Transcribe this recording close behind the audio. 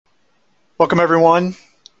Welcome everyone.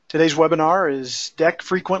 Today's webinar is Deck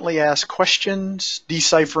Frequently Asked Questions,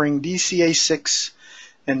 Deciphering DCA6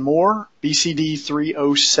 and More, BCD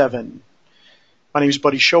 307. My name is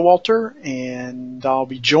Buddy Showalter, and I'll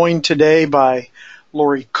be joined today by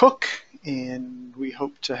Lori Cook, and we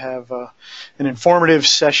hope to have an informative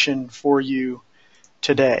session for you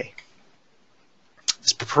today.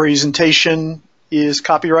 This presentation is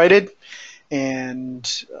copyrighted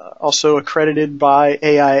and also accredited by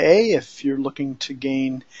AIA if you're looking to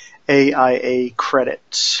gain AIA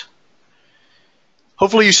credits.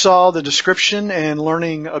 Hopefully you saw the description and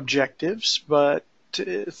learning objectives, but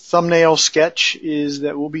thumbnail sketch is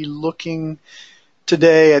that we'll be looking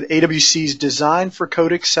today at AWC's Design for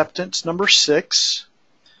Code Acceptance number 6,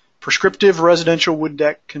 Prescriptive Residential Wood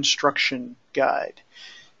Deck Construction Guide.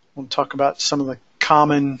 We'll talk about some of the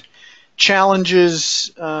common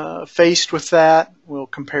challenges faced with that. We'll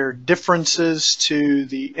compare differences to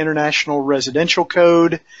the International Residential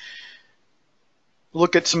Code,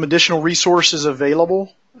 look at some additional resources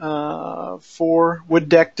available for wood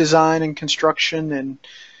deck design and construction, and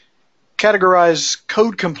categorize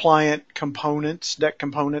code compliant components, deck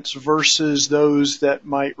components, versus those that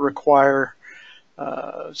might require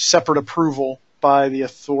separate approval by the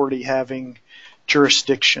authority having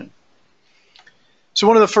jurisdiction. So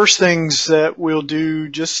one of the first things that we'll do,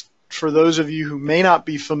 just for those of you who may not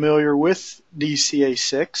be familiar with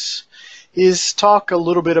DCA6, is talk a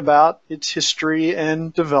little bit about its history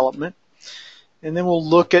and development. And then we'll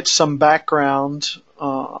look at some background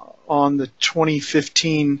on the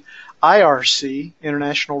 2015 IRC,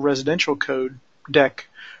 International Residential Code deck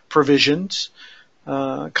provisions,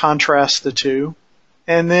 contrast the two.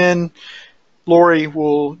 And then Lori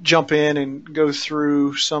will jump in and go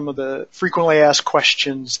through some of the frequently asked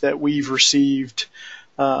questions that we've received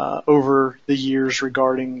over the years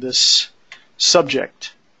regarding this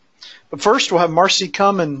subject. But first, we'll have Marcy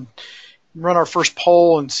come and run our first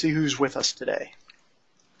poll and see who's with us today.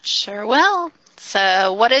 Sure will.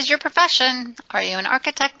 So what is your profession? Are you an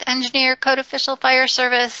architect, engineer, code official, fire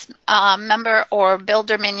service member, or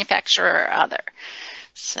builder, manufacturer, or other?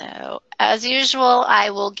 So as usual,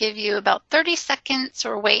 I will give you about 30 seconds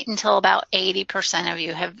or wait until about 80% of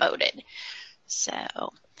you have voted.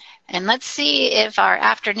 So, and let's see if our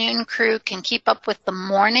afternoon crew can keep up with the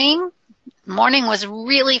morning. Morning was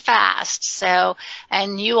really fast, so,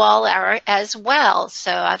 and you all are as well.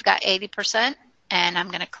 So I've got 80% and I'm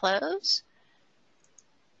going to close.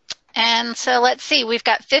 And so let's see, we've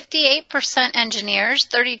got 58% engineers,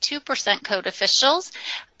 32% code officials,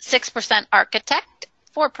 6% architect,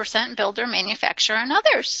 4% builder, manufacturer, and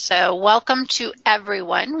others. So welcome to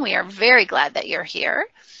everyone. We are very glad that you're here.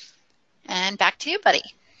 And back to you, Buddy.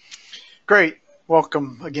 Great.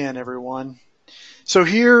 Welcome again, everyone. So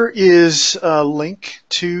here is a link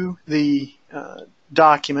to the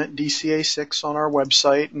document, DCA6, on our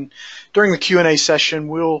website. And during the Q&A session,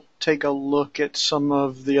 we'll take a look at some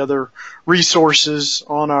of the other resources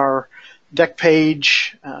on our deck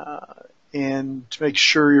page and to make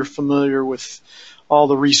sure you're familiar with all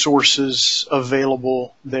the resources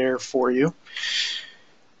available there for you.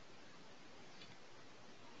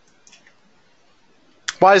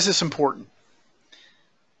 Why is this important?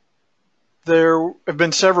 There have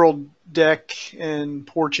been several deck and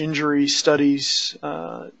porch injury studies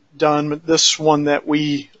done, but this one that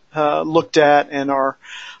we looked at and are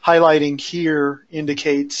highlighting here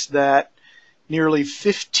indicates that nearly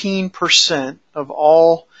 15% of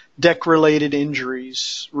all deck-related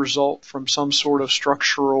injuries result from some sort of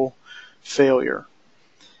structural failure.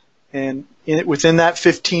 And within that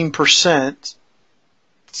 15%,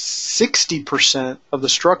 60% of the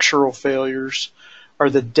structural failures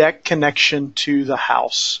are the deck connection to the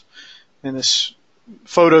house. And this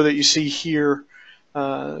photo that you see here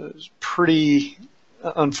is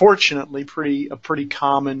unfortunately, a pretty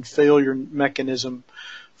common failure mechanism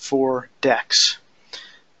for decks.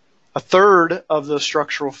 A third of the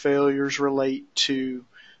structural failures relate to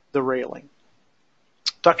the railing.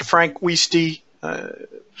 Dr. Frank Wieste,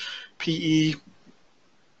 PE,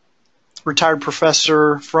 retired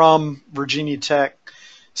professor from Virginia Tech,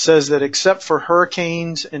 says that except for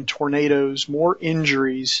hurricanes and tornadoes, more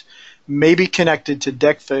injuries may be connected to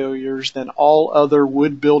deck failures than all other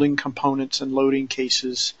wood building components and loading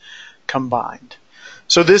cases combined.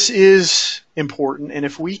 So this is important, and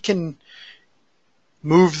if we can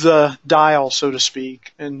move the dial, so to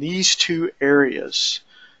speak, in these two areas,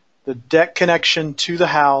 the deck connection to the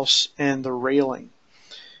house and the railing,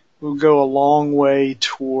 we'll go a long way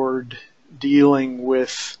toward dealing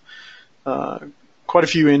with quite a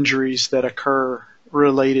few injuries that occur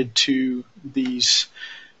related to these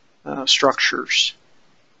structures.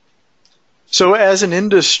 So as an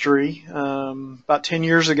industry, about 10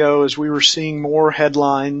 years ago, as we were seeing more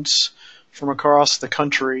headlines from across the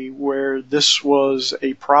country where this was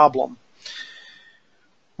a problem,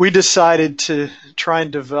 we decided to try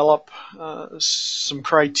and develop some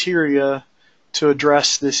criteria to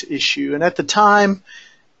address this issue. And at the time,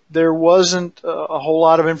 there wasn't a whole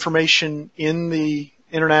lot of information in the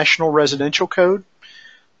International Residential Code.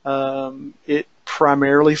 It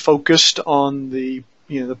primarily focused on the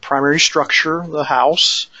primary structure, the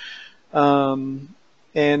house, and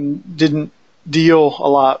didn't deal a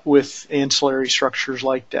lot with ancillary structures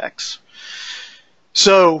like decks.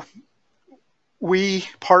 So we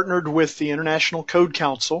partnered with the International Code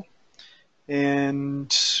Council,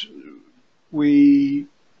 and we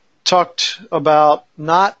talked about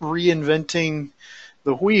not reinventing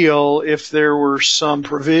the wheel if there were some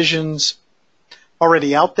provisions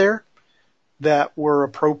already out there that were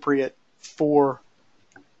appropriate for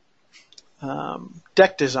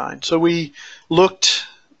deck design. So we looked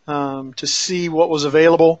to see what was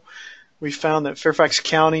available. We found that Fairfax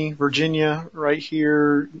County, Virginia, right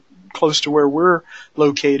here close to where we're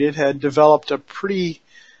located, had developed a pretty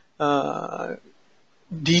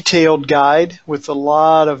detailed guide with a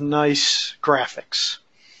lot of nice graphics.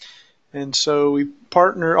 And so we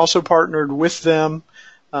also partnered with them,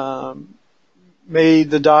 made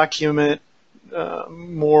the document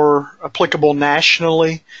more applicable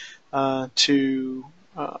nationally to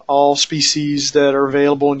all species that are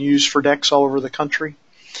available and used for decks all over the country.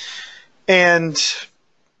 And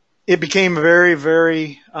it became a very,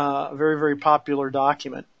 very popular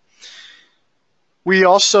document. We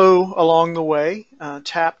also, along the way,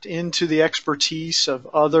 tapped into the expertise of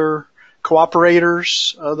other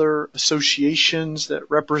cooperators, other associations that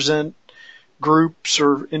represent groups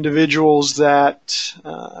or individuals that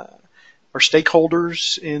are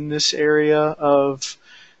stakeholders in this area of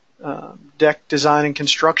deck design and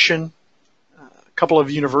construction. A couple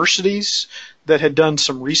of universities that had done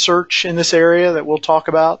some research in this area that we'll talk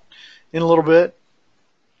about in a little bit.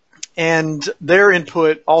 And their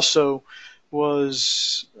input also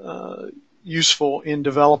was useful in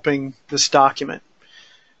developing this document.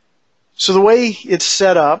 So the way it's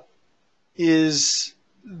set up is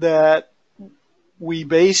that we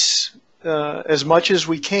base as much as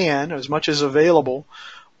we can, as much as available,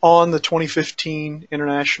 on the 2015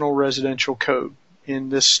 International Residential Code in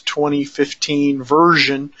this 2015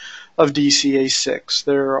 version of DCA6.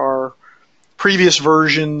 There are previous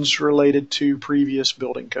versions related to previous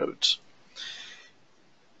building codes.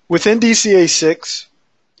 Within DCA6,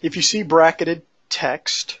 if you see bracketed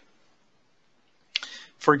text,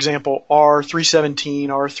 for example, R317,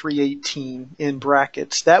 R318 in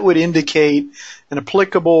brackets, that would indicate an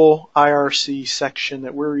applicable IRC section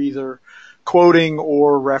that we're either quoting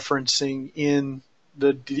or referencing in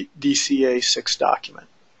the DCA6 document.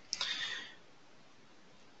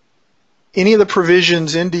 Any of the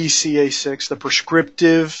provisions in DCA6, the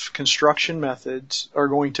prescriptive construction methods, are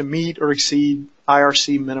going to meet or exceed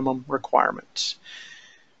IRC minimum requirements.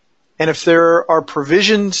 And if there are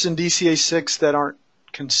provisions in DCA6 that aren't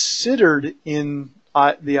considered in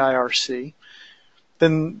the IRC,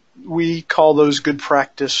 then we call those good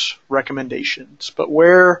practice recommendations. But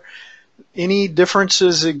where any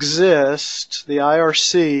differences exist, the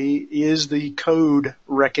IRC is the code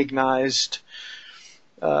recognized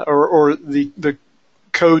or the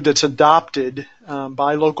code that's adopted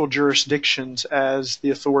by local jurisdictions as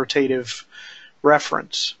the authoritative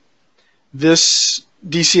reference. This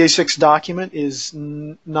DCA6 document is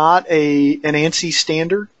not an ANSI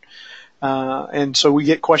standard, and so we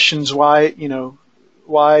get questions why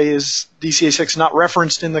is DCA6 not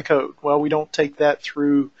referenced in the code? Well, we don't take that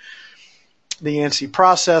through the ANSI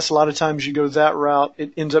process. A lot of times you go that route,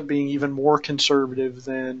 it ends up being even more conservative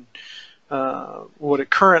than what it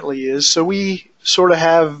currently is. So we sort of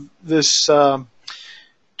have this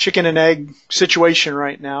chicken and egg situation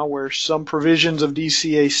right now where some provisions of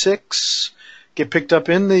DCA6 get picked up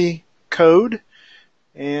in the code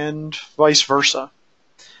and vice versa.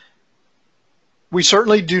 We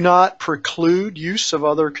certainly do not preclude use of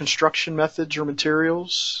other construction methods or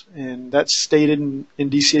materials, and that's stated in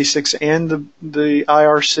DCA6 and the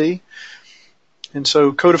IRC. And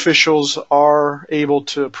so code officials are able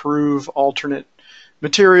to approve alternate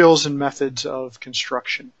materials and methods of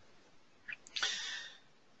construction.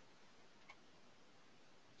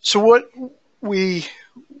 So what we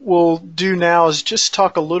will do now is just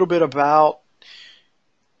talk a little bit about,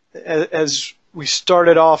 as we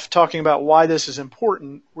started off talking about why this is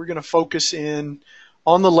important, we're going to focus in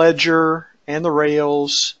on the ledger and the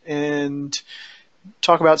rails and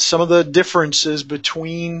talk about some of the differences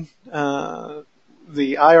between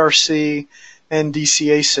the IRC and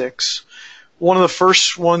DCA6. One of the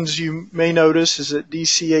first ones you may notice is that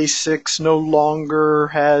DCA6 no longer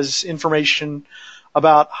has information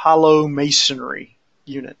about hollow masonry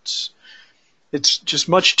units. It's just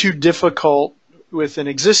much too difficult with an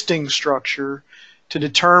existing structure to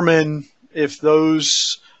determine if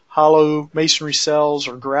those hollow masonry cells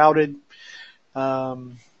are grouted,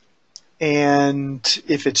 and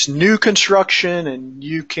if it's new construction and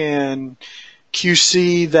you can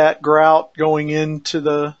QC that grout going into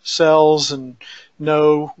the cells and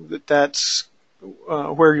know that that's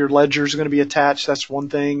where your ledger is going to be attached, that's one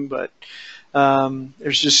thing, but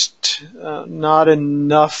there's just not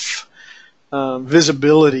enough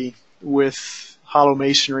visibility with hollow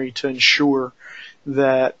masonry to ensure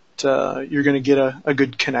that you're going to get a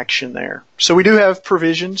good connection there. So we do have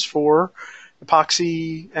provisions for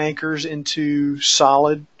epoxy anchors into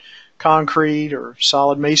solid concrete or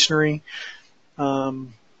solid masonry,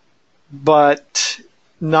 but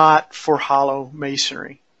not for hollow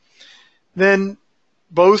masonry. Then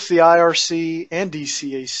both the IRC and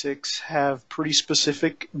DCA6 have pretty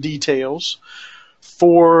specific details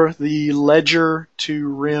for the ledger to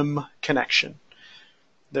rim connection.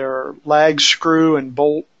 There are lag screw and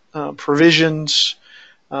bolt provisions,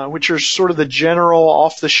 which are sort of the general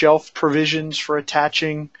off-the-shelf provisions for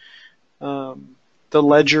attaching the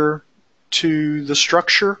ledger to the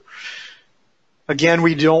structure. Again,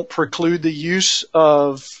 we don't preclude the use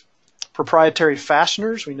of proprietary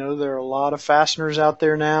fasteners. We know there are a lot of fasteners out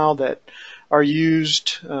there now that are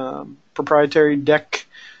used, proprietary deck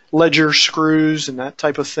ledger screws and that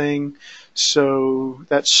type of thing. So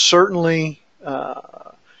that's certainly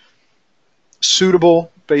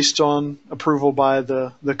suitable based on approval by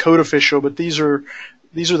the code official. But these are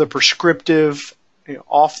the prescriptive,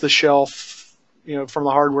 off the shelf, from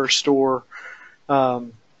the hardware store,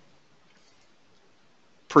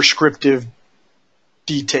 prescriptive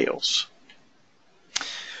details.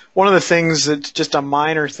 One of the things that's just a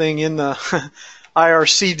minor thing in the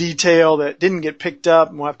IRC detail that didn't get picked up,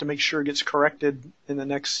 and we'll have to make sure it gets corrected in the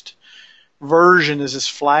next version, is this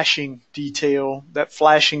flashing detail. That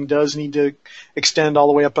flashing does need to extend all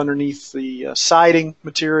the way up underneath the siding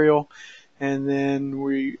material, and then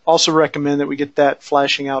we also recommend that we get that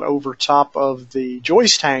flashing out over top of the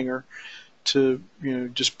joist hanger to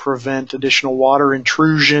just prevent additional water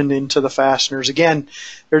intrusion into the fasteners. Again,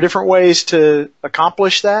 there are different ways to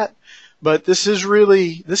accomplish that, but this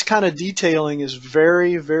kind of detailing is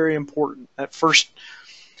very, very important. That first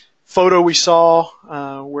photo we saw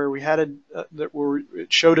where we had it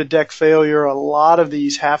showed a deck failure, a lot of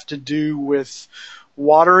these have to do with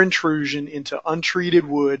water intrusion into untreated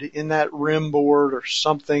wood in that rim board or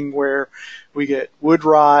something, where we get wood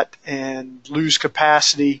rot and lose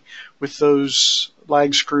capacity with those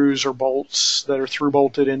lag screws or bolts that are through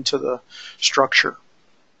bolted into the structure.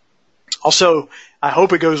 Also, I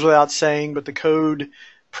hope it goes without saying, but the code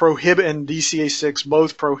and DCA6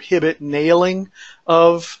 both prohibit nailing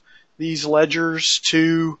of these ledgers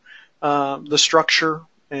to the structure,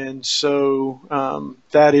 and so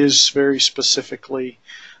that is very specifically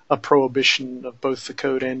a prohibition of both the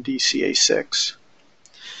code and DCA6.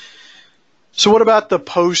 So what about the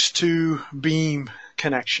post to beam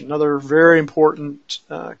connection? Another very important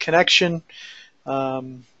connection.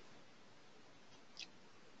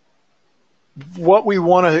 What we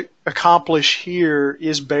want to accomplish here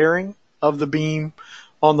is bearing of the beam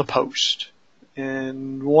on the post.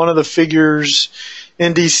 And one of the figures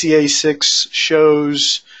in DCA6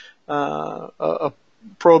 shows a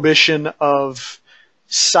prohibition of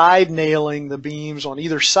side nailing the beams on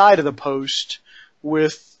either side of the post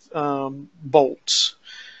with bolts.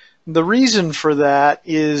 The reason for that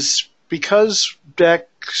is because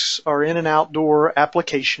decks are in an outdoor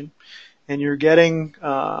application and you're getting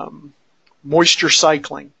moisture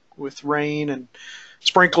cycling with rain and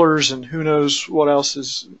sprinklers and who knows what else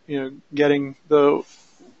is getting the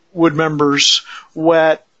wood members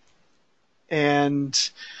wet, and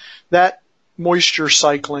that moisture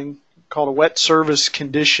cycling, called a wet service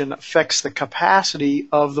condition, affects the capacity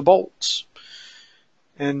of the bolts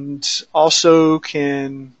and also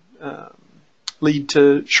can lead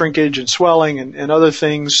to shrinkage and swelling and other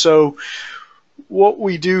things. So what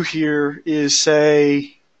we do here is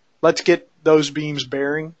say, let's get those beams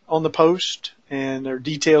bearing on the post, and there are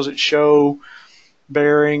details that show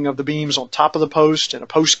bearing of the beams on top of the post and a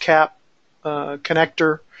post cap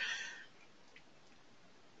connector.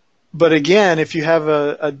 But again, if you have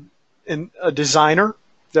a designer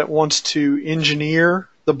that wants to engineer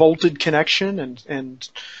the bolted connection and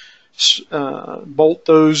bolt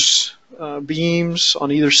those beams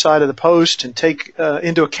on either side of the post and take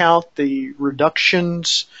into account the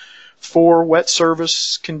reductions for wet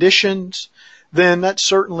service conditions, then that's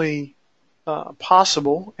certainly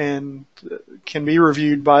possible and can be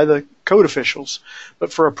reviewed by the code officials.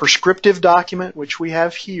 But for a prescriptive document, which we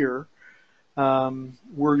have here,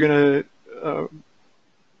 we're going to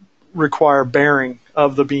require bearing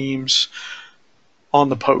of the beams on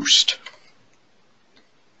the post.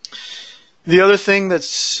 The other thing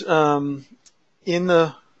that's in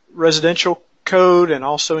the residential code and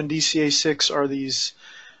also in DCA6 are these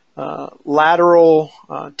lateral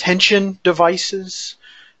tension devices.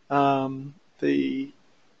 The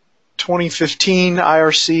 2015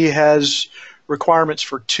 IRC has requirements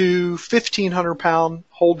for two 1,500-pound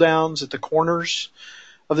hold downs at the corners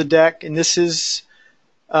of the deck, and this is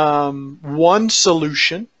one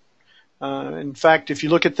solution. In fact, if you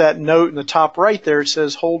look at that note in the top right there, it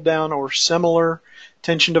says hold down or similar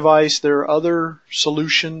tension device. There are other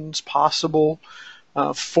solutions possible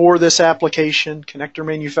for this application. Connector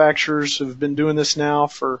manufacturers have been doing this now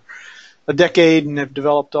for a decade and have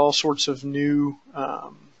developed all sorts of new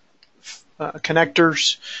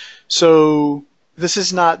connectors. So this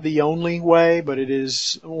is not the only way, but it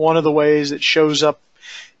is one of the ways that shows up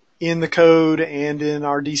in the code and in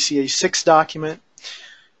our DCA6 document.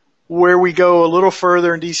 Where we go a little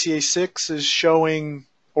further in DCA6 is showing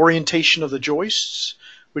orientation of the joists,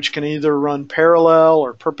 which can either run parallel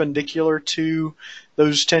or perpendicular to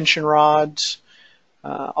those tension rods.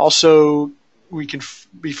 Also, we can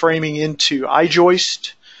be framing into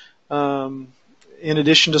I-joist, in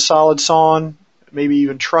addition to solid sawn, maybe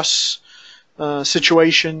even truss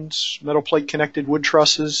situations, metal plate connected wood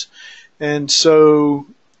trusses. And so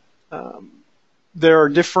there are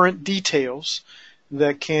different details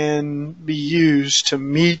that can be used to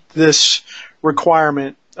meet this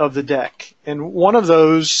requirement of the deck. And one of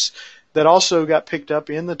those that also got picked up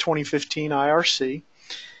in the 2015 IRC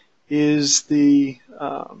is the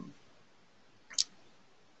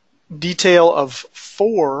detail of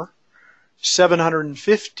 4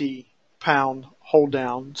 750-pound hold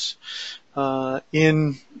downs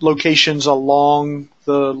in locations along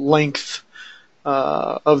the length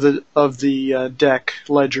of the deck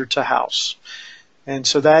ledger to house. And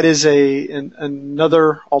so that is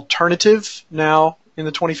another alternative now in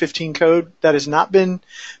the 2015 code that has not been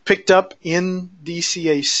picked up in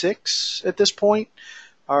DCA6 at this point.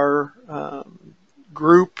 Our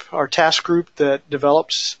our task group that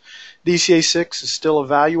develops DCA6 is still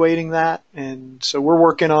evaluating that, and so we're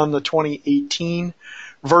working on the 2018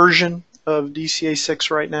 version of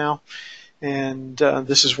DCA6 right now, and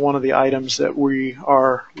this is one of the items that we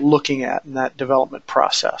are looking at in that development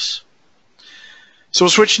process. So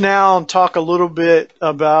we'll switch now and talk a little bit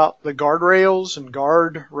about the guardrails and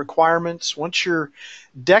guard requirements. Once your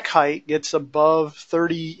deck height gets above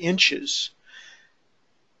 30 inches,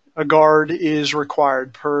 a guard is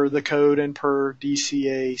required per the code and per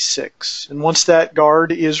DCA6. And once that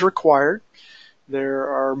guard is required, there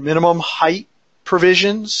are minimum height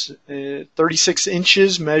provisions, 36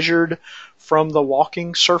 inches measured from the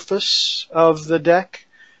walking surface of the deck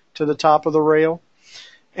to the top of the rail.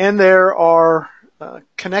 And there are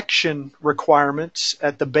connection requirements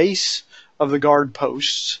at the base of the guard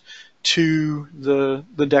posts to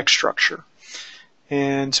the deck structure.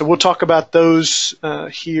 And so we'll talk about those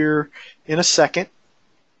here in a second.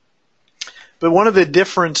 But one of the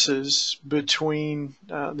differences between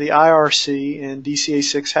the IRC and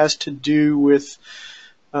DCA6 has to do with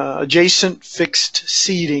adjacent fixed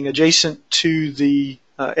seating adjacent to the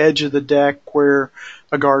edge of the deck where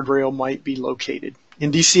a guardrail might be located.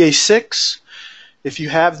 In DCA6, if you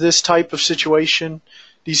have this type of situation,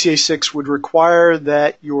 DCA6 would require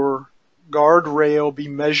that your guardrail be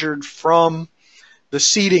measured from the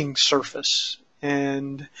seating surface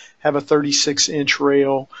and have a 36-inch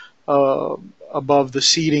rail above the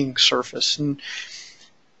seating surface. And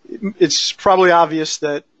it's probably obvious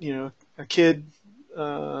that, you know, a kid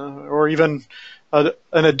or even an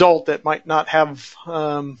adult that might not have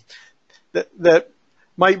that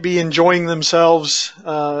might be enjoying themselves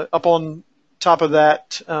up on top of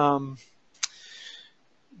that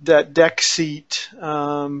that deck seat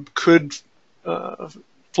could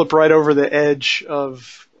flip right over the edge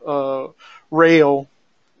of rail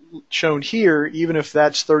shown here, even if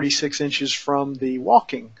that's 36 inches from the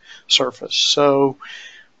walking surface. So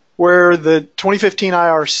where the 2015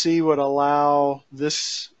 IRC would allow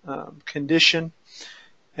this condition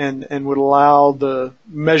and would allow the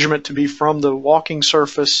measurement to be from the walking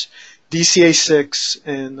surface, DCA6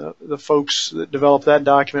 and the folks that developed that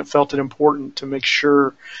document felt it important to make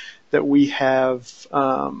sure that we have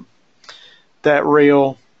that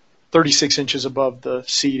rail 36 inches above the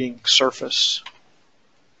seating surface.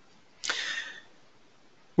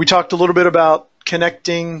 We talked a little bit about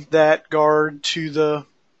connecting that guard to the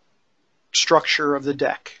structure of the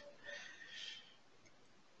deck.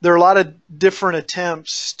 There are a lot of different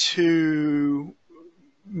attempts to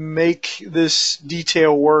make this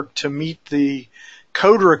detail work to meet the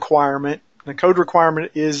code requirement. The code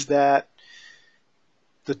requirement is that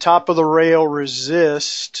the top of the rail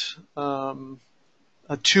resist a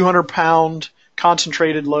 200-pound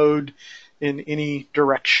concentrated load in any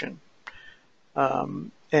direction.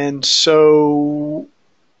 And so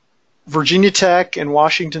Virginia Tech and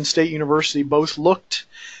Washington State University both looked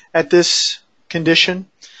at this condition.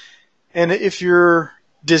 And if you're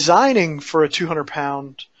designing for a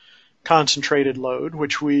 200-pound concentrated load,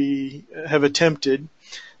 which we have attempted,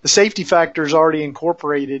 the safety factor is already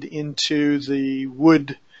incorporated into the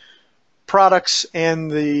wood products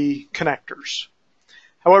and the connectors.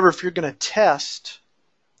 However, if you're going to test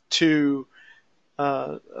to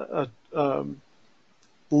a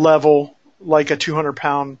level like a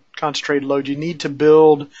 200-pound concentrated load, you need to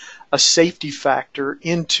build a safety factor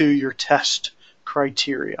into your test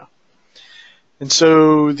criteria. And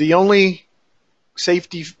so the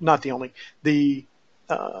safety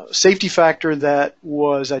factor that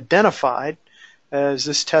was identified as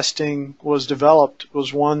this testing was developed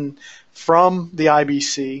was one from the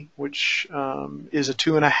IBC, which is a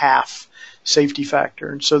 2.5 safety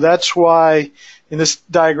factor. And so that's why in this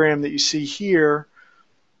diagram that you see here,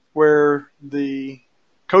 where the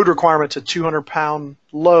code requirement's a 200-pound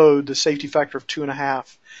load, the safety factor of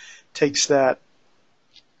 2.5 takes that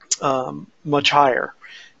much higher.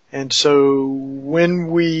 And so when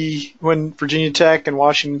Virginia Tech and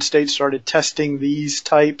Washington State started testing these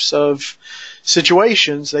types of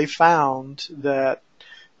situations, they found that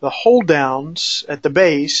the hold downs at the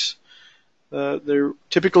base, they're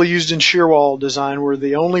typically used in shear wall design, were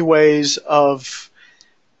the only ways of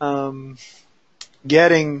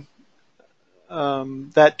getting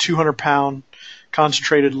that 200-pound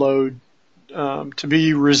concentrated load to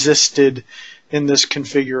be resisted in this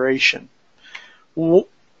configuration.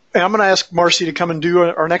 And I'm going to ask Marcy to come and do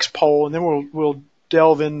our next poll, and then we'll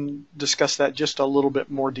delve in and discuss that just a little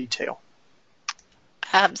bit more detail.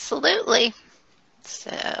 Absolutely.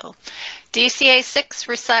 So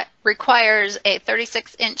DCA6 requires a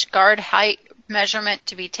 36-inch guard height measurement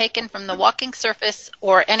to be taken from the walking surface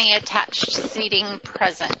or any attached seating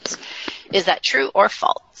present. Is that true or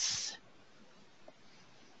false?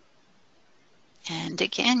 And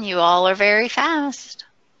again, you all are very fast.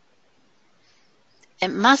 It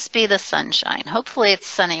must be the sunshine. Hopefully it's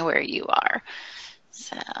sunny where you are.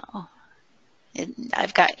 So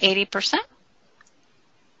I've got 80%.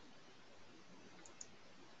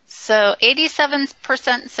 So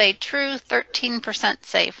 87% say true, 13%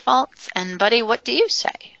 say false. And Buddy, what do you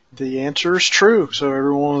say? The answer is true. So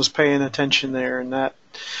everyone was paying attention there, and that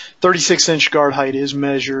 36-inch guard height is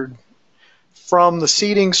measured from the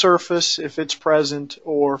seating surface, if it's present,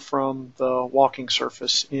 or from the walking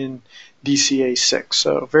surface in DCA6.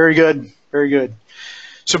 So very good, very good.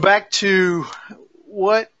 So back to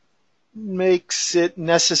what makes it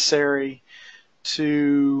necessary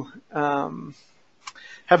to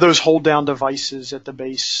have those hold down devices at the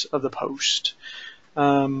base of the post.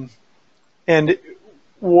 And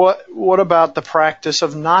what about the practice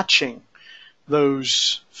of notching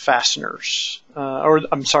those fasteners,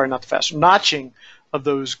 notching of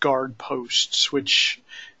those guard posts, which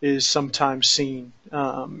is sometimes seen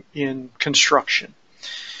in construction.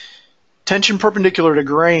 Tension perpendicular to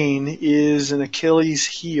grain is an Achilles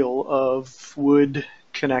heel of wood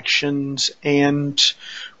connections and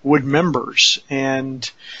wood members, and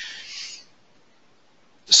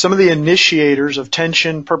some of the initiators of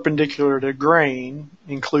tension perpendicular to grain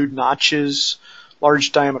include notches,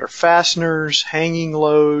 large diameter fasteners, hanging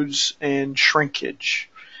loads, and shrinkage.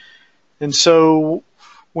 And so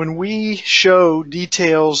when we show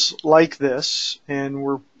details like this, and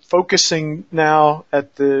we're focusing now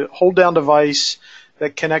at the hold down device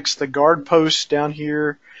that connects the guard post down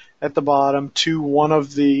here at the bottom to one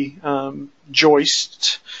of the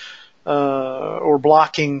joists or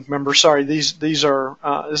blocking members. Sorry, this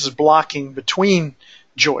is blocking between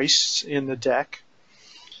joists in the deck.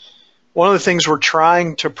 One of the things we're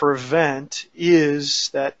trying to prevent is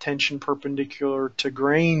that tension perpendicular to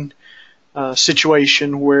grain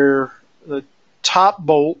situation where the top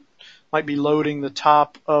bolt might be loading the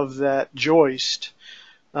top of that joist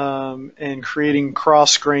and creating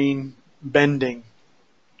cross grain bending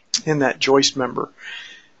in that joist member.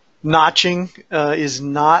 Notching is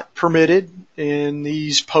not permitted in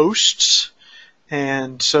these posts,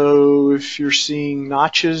 And so if you're seeing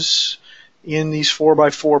notches in these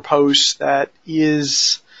 4x4 posts, that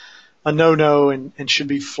is a no-no and should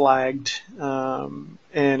be flagged and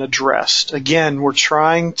addressed. Again, we're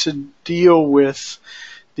trying to deal with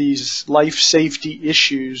these life safety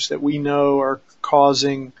issues that we know are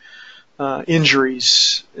causing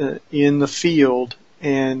injuries in the field,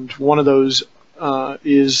 and one of those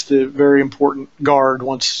is the very important guard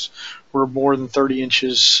once we're more than 30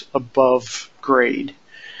 inches above grade.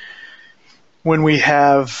 When we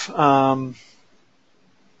have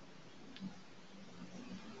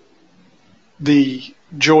the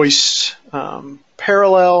joists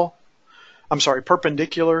perpendicular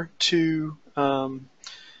to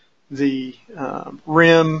the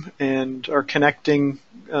rim and are connecting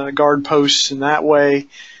guard posts in that way,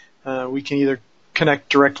 we can either connect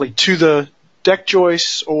directly to the deck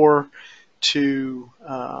joists or to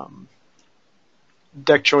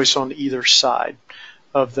deck joists on either side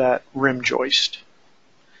of that rim joist.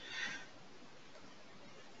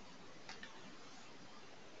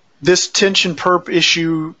 This tension perp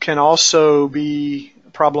issue can also be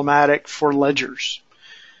problematic for ledgers.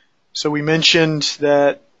 So we mentioned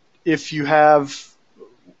that if you have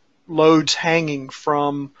loads hanging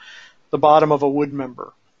from the bottom of a wood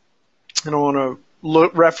member, and I want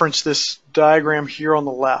to reference this diagram here on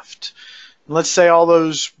the left. And let's say all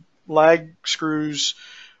those lag screws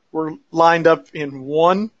were lined up in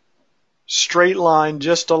one straight line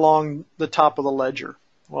just along the top of the ledger.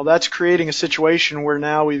 Well, that's creating a situation where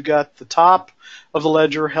now we've got the top of the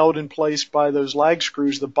ledger held in place by those lag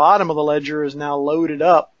screws. The bottom of the ledger is now loaded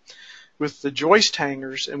up with the joist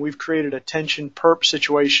hangers, and we've created a tension perp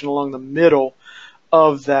situation along the middle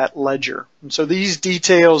of that ledger. And so these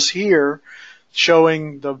details here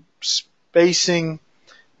showing the spacing,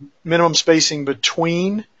 minimum spacing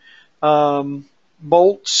between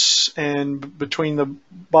bolts and between the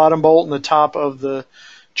bottom bolt and the top of the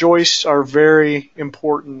joists are very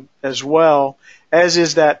important as well, as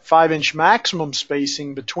is that 5-inch maximum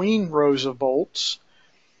spacing between rows of bolts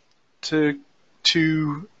to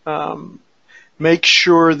make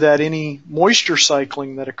sure that any moisture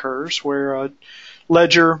cycling that occurs, where a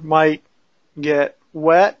ledger might get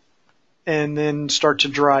wet and then start to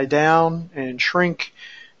dry down and shrink,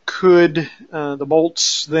 the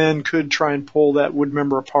bolts then could try and pull that wood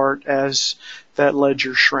member apart as that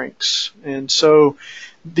ledger shrinks. And so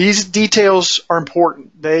these details are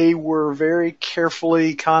important. They were very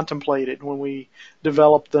carefully contemplated when we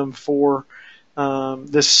developed them for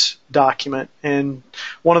this document. And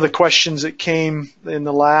one of the questions that came in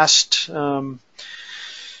the last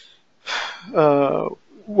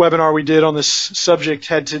webinar we did on this subject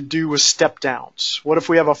had to do with step downs. What if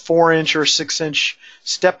we have a 4-inch or 6-inch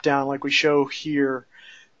step down like we show here?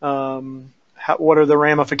 What are the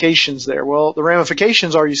ramifications there? Well, the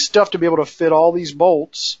ramifications are you still have to be able to fit all these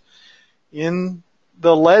bolts in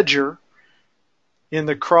the ledger, in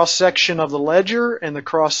the cross section of the ledger and the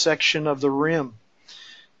cross section of the rim,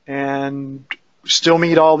 and still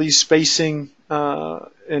meet all these spacing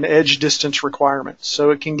and edge distance requirements.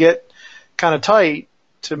 So it can get kind of tight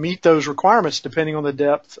to meet those requirements depending on the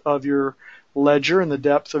depth of your ledger and the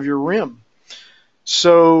depth of your rim.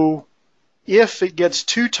 So if it gets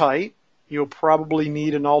too tight, you'll probably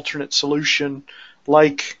need an alternate solution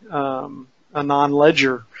like a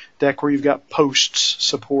non-ledger deck where you've got posts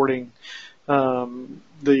supporting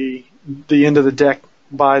the end of the deck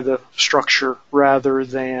by the structure rather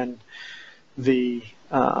than the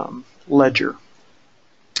ledger.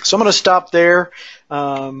 So I'm going to stop there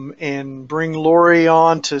and bring Lori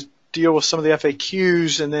on to deal with some of the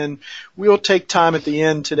FAQs, and then we'll take time at the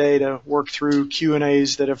end today to work through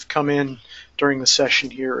Q&As that have come in during the session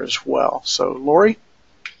here as well. So Lori?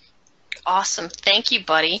 Awesome. Thank you,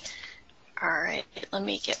 buddy. All right, let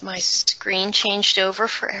me get my screen changed over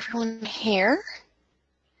for everyone here.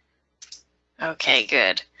 Okay,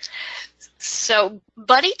 good. So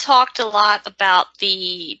Buddy talked a lot about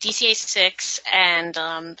the DCA6 and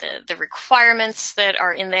the requirements that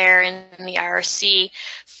are in there in the IRC.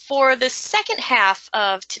 For the second half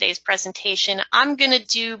of today's presentation, I'm going to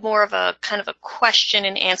do more of a kind of a question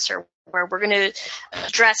and answer where we're going to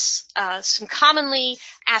address some commonly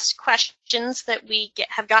asked questions that we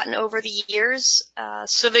have gotten over the years,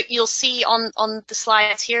 so that you'll see on the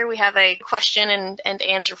slides here we have a question and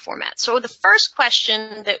answer format. So the first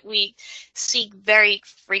question that we see very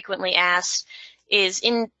frequently asked is,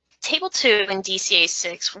 in Table 2 in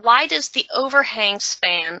DCA6, why does the overhang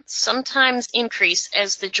span sometimes increase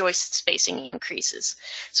as the joist spacing increases?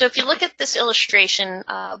 So if you look at this illustration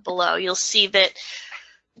below, you'll see that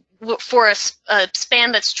for a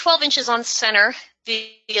span that's 12 inches on center,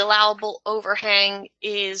 the allowable overhang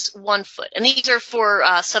is 1 foot. And these are for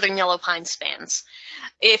southern yellow pine spans.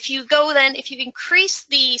 If you increase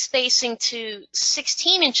the spacing to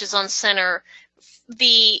 16 inches on center,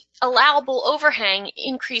 the allowable overhang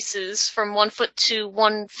increases from 1 foot to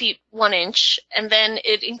 1 feet 1 inch, and then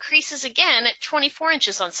it increases again at 24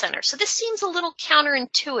 inches on center. So this seems a little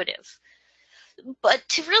counterintuitive. But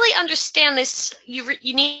to really understand this, you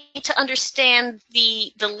need to understand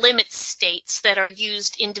the limit states that are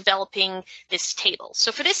used in developing this table.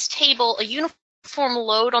 So for this table, a uniform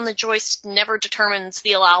load on the joist never determines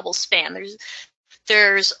the allowable span.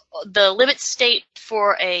 There's the limit state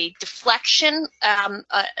for a deflection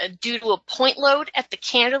due to a point load at the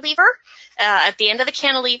cantilever, at the end of the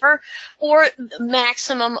cantilever, or the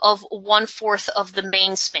maximum of 1/4 of the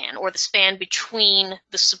main span, or the span between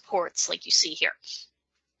the supports, like you see here.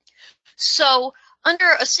 So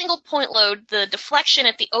under a single point load, the deflection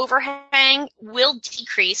at the overhang will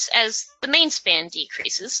decrease as the main span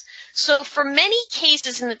decreases. So for many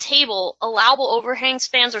cases in the table, allowable overhang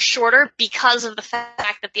spans are shorter because of the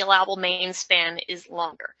fact that the allowable main span is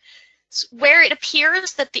longer. So where it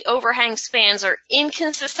appears that the overhang spans are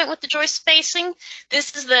inconsistent with the joist spacing,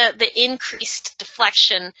 this is the increased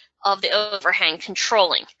deflection of the overhang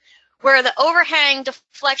controlling. Where the overhang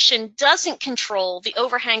deflection doesn't control, the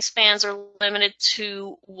overhang spans are limited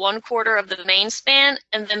to 1/4 of the main span,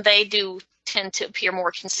 and then they do tend to appear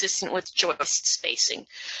more consistent with joist spacing.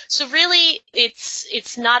 So really,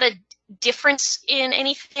 it's not a difference in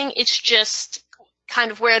anything. It's just kind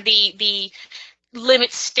of where the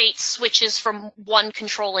limit state switches from one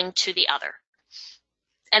controlling to the other.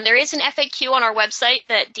 And there is an FAQ on our website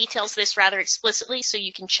that details this rather explicitly, so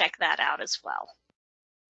you can check that out as well.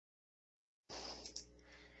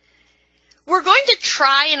 We're going to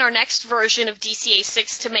try in our next version of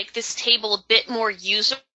DCA6 to make this table a bit more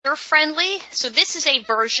user-friendly. So this is a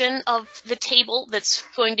version of the table that's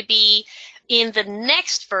going to be in the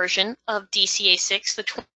next version of DCA6, the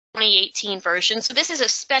 2018 version. So this is a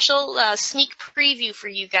special sneak preview for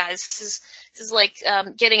you guys. This is like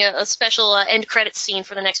getting a special end credit scene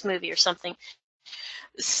for the next movie or something.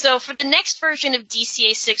 So for the next version of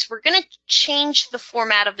DCA6, we're going to change the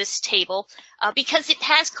format of this table because it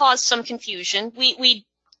has caused some confusion. We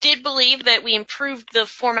did believe that we improved the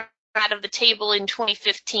format of the table in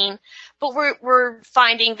 2015, but we're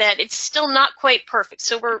finding that it's still not quite perfect.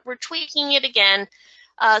 So we're tweaking it again.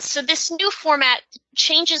 So this new format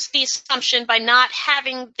changes the assumption by not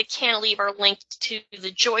having the cantilever linked to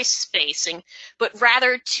the joist spacing, but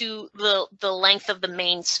rather to the length of the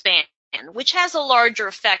main span, which has a larger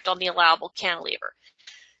effect on the allowable cantilever.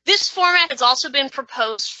 This format has also been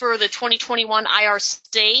proposed for the 2021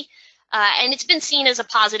 IRC, and it's been seen as a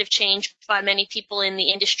positive change by many people in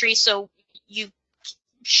the industry, so you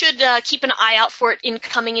should keep an eye out for it in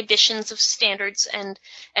coming editions of standards and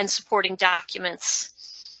supporting documents.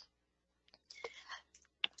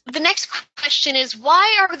 The next question is,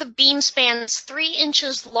 why are the beam spans 3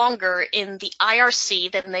 inches longer in the IRC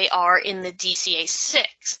than they are in the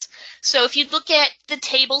DCA6? So if you look at the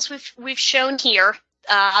tables we've shown here,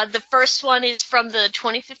 the first one is from the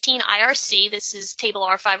 2015 IRC. This is table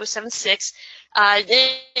R5076. And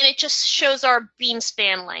it just shows our beam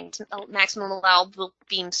span length, maximum allowable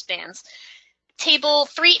beam spans. Table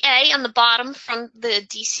 3A on the bottom from the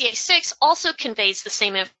DCA6 also conveys the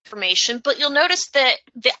same information, but you'll notice that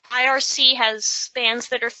the IRC has spans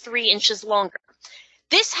that are 3 inches longer.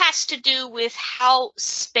 This has to do with how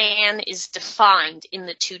span is defined in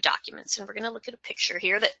the two documents. And we're going to look at a picture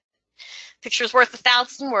here. That picture is worth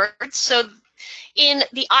 1,000 words. So in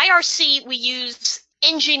the IRC, we use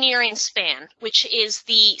engineering span, which is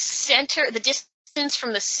the distance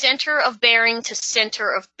from the center of bearing to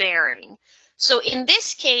center of bearing. So in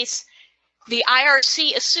this case, the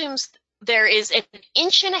IRC assumes there is 1.5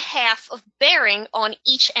 inches of bearing on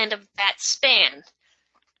each end of that span.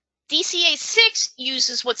 DCA6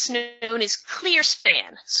 uses what's known as clear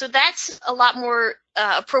span. So that's a lot more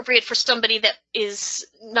appropriate for somebody that is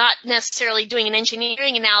not necessarily doing an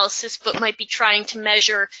engineering analysis, but might be trying to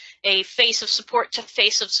measure a face of support to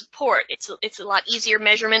face of support. It's a lot easier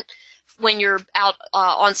measurement when you're out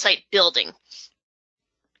on-site building.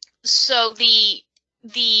 So the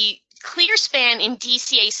clear span in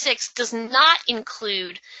DCA6 does not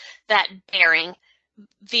include that bearing.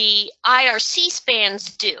 The IRC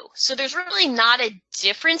spans do. So there's really not a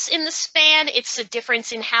difference in the span. It's a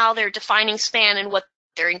difference in how they're defining span and what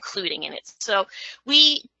they're including in it. So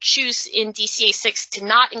we choose in DCA6 to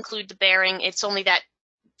not include the bearing. It's only that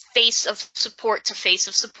face of support to face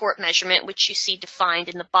of support measurement, which you see defined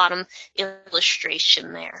in the bottom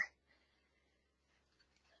illustration there.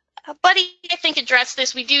 Buddy, I think, addressed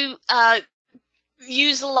this. We do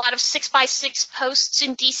use a lot of 6x6 posts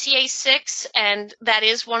in DCA6, and that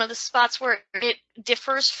is one of the spots where it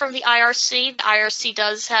differs from the IRC. The IRC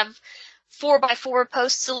does have 4x4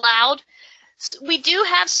 posts allowed. We do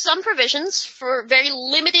have some provisions for very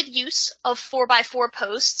limited use of 4x4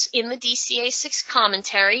 posts in the DCA6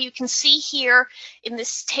 commentary. You can see here in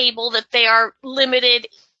this table that they are limited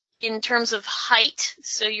in terms of height,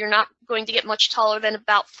 so you're not going to get much taller than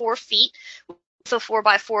about 4 feet with a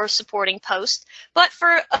 4x4 supporting post. But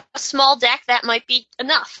for a small deck, that might be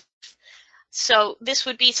enough. So this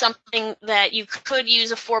would be something that you could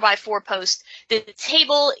use a 4x4 post. The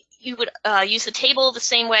table, you would use the table the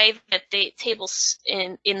same way that the tables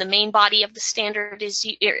in the main body of the standard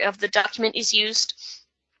of the document is used.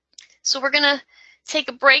 So we're going to take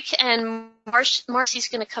a break, and Marcy's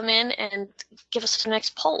going to come in and give us the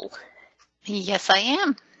next poll. Yes, I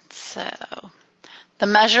am. So the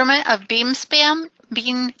measurement of beam span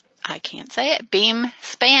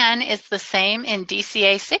is the same in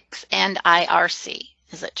DCA6 and IRC.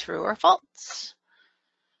 Is it true or false?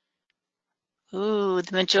 Ooh,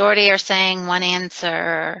 the majority are saying one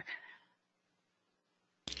answer.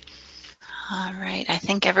 All right, I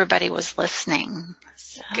think everybody was listening.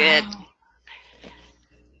 So. Good.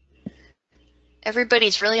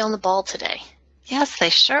 Everybody's really on the ball today. Yes, they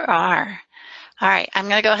sure are. All right, I'm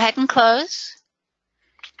going to go ahead and close.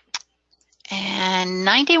 And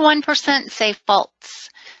 91% say false.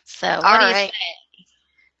 So what do you say?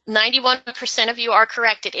 91% of you are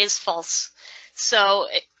correct. It is false. So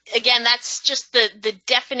again, that's just the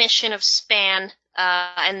definition of span,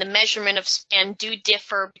 and the measurement of span do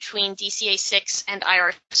differ between DCA6 and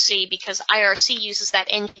IRC, because IRC uses that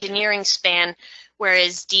engineering span,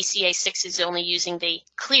 whereas DCA6 is only using the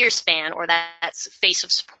clear span, or that's face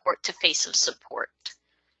of support to face of support.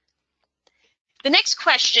 The next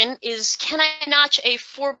question is, can I notch a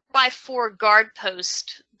 4x4 guard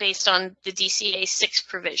post based on the DCA6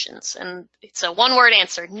 provisions? And it's a one-word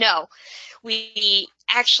answer, no. We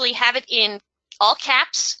actually have it in all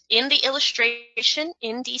caps in the illustration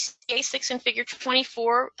in DCA6 in figure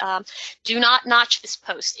 24. Do not notch this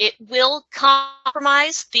post. It will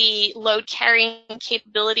compromise the load carrying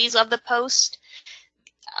capabilities of the post.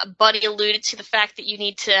 Buddy alluded to the fact that you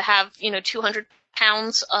need to have 200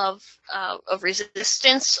 pounds of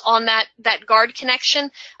resistance on that guard connection,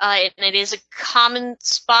 and it is a common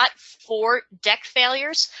spot for deck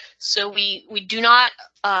failures. So we do not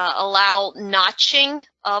allow notching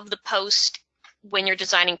of the post when you're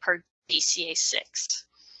designing per DCA6.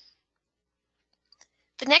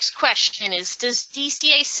 The next question is, does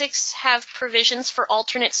DCA6 have provisions for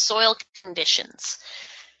alternate soil conditions?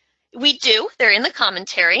 We do. They're in the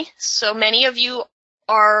commentary. So many of you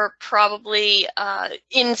are probably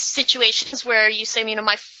in situations where you say,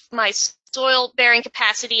 my soil bearing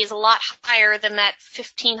capacity is a lot higher than that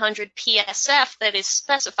 1500 PSF that is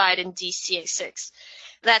specified in DCA6.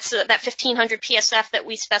 That's that 1500 PSF that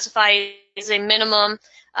we specify is a minimum.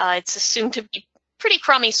 It's assumed to be pretty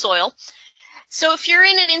crummy soil. So if you're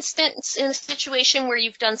in a situation where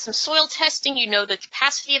you've done some soil testing, you know the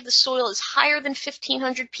capacity of the soil is higher than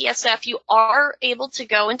 1500 PSF, you are able to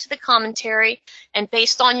go into the commentary, and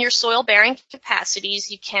based on your soil bearing capacities,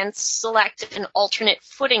 you can select an alternate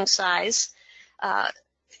footing size.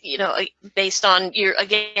 Based on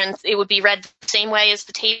again, it would be read the same way as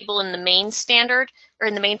the table in the main standard, or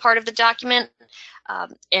in the main part of the document,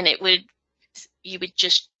 and you would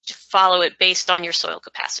just follow it based on your soil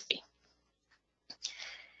capacity.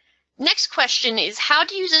 Next question is, how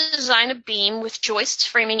do you design a beam with joists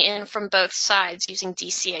framing in from both sides using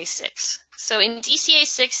DCA6? So in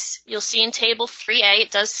DCA6, you'll see in table 3A, it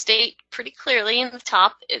does state pretty clearly in the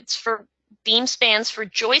top, it's for beam spans for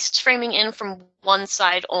joists framing in from one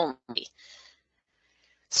side only.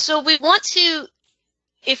 So if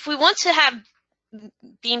we want to have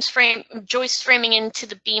joists framing into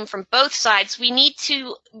the beam from both sides, we need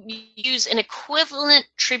to use an equivalent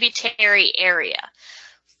tributary area.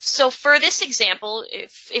 So for this example,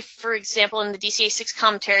 if for example in the DCA6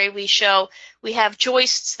 commentary we have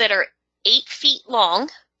joists that are 8 feet long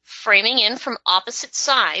framing in from opposite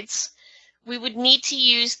sides, we would need to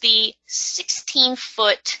use the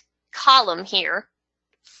 16-foot column here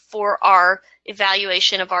for our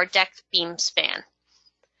evaluation of our deck beam span.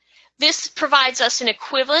 This provides us an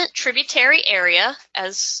equivalent tributary area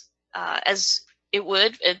as it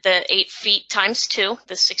would the 8 feet times 2,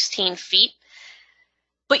 the 16 feet.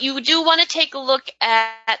 But you do want to take a look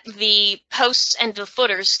at the posts and the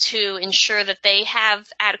footers to ensure that they have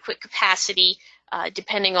adequate capacity,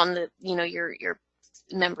 depending on your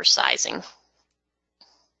member sizing.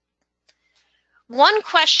 One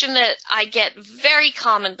question that I get very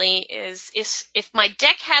commonly is if my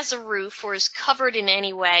deck has a roof or is covered in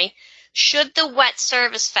any way, should the wet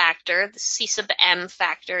service factor, the C sub M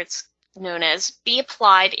factor it's known as, be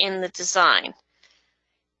applied in the design?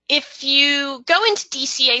 If you go into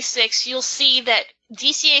DCA6, you'll see that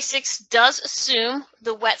DCA6 does assume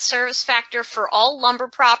the wet service factor for all lumber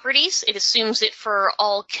properties. It assumes it for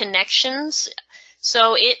all connections.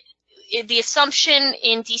 So the assumption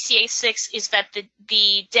in DCA6 is that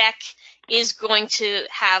the deck is going to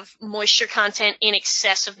have moisture content in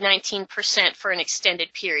excess of 19% for an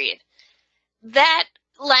extended period. That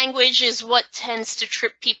language is what tends to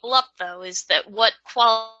trip people up, though, is that what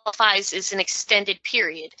qualifies as an extended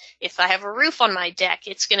period. If I have a roof on my deck,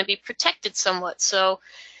 it's going to be protected somewhat. So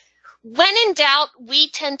when in doubt, we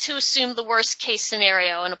tend to assume the worst case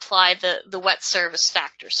scenario and apply the wet service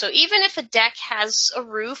factor. So even if a deck has a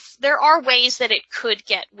roof, there are ways that it could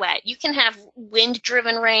get wet. You can have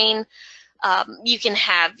wind-driven rain. You can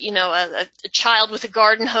have, a child with a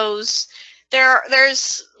garden hose.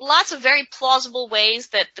 There's lots of very plausible ways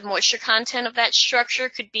that the moisture content of that structure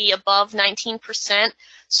could be above 19%.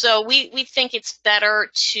 So we think it's better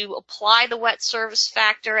to apply the wet service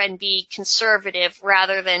factor and be conservative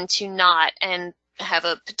rather than to not and have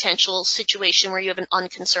a potential situation where you have an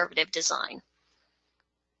unconservative design.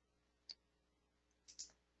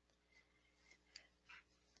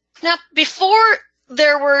 Now, before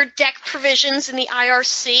there were deck provisions in the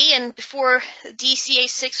IRC, and before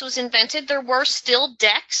DCA6 was invented, there were still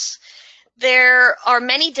decks. There are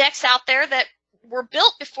many decks out there that were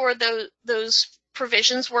built before those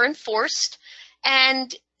provisions were enforced,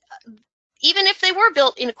 and even if they were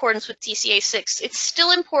built in accordance with DCA6, it's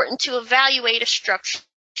still important to evaluate a structure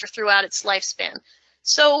throughout its lifespan.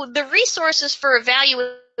 So the resources for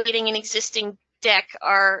evaluating an existing deck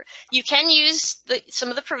are, you can use some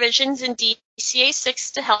of the provisions in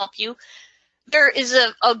DCA6 to help you. There is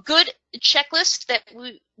a good checklist that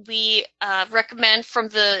we recommend from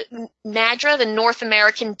the NADRA, the North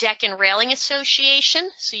American Deck and Railing Association,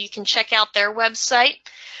 so you can check out their website.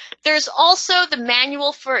 There's also the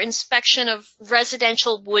Manual for Inspection of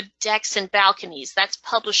Residential Wood Decks and Balconies. That's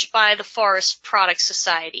published by the Forest Products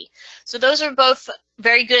Society. So those are both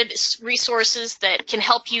very good resources that can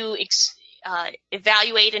help you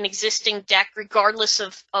evaluate an existing deck regardless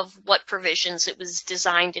of what provisions it was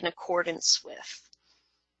designed in accordance with.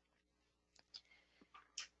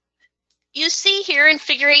 You see here in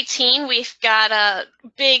figure 18, we've got a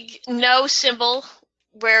big no symbol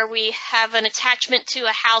where we have an attachment to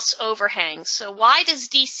a house overhang. So why does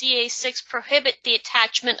DCA6 prohibit the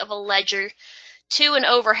attachment of a ledger to an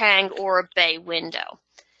overhang or a bay window?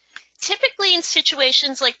 Typically in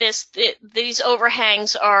situations like this, these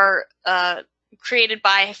overhangs are created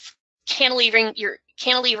by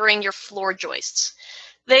cantilevering your floor joists.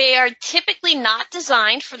 They are typically not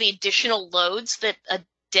designed for the additional loads that a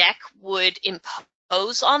deck would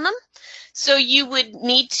impose on them. So you would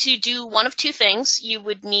need to do one of two things. You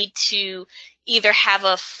would need to either have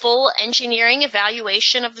a full engineering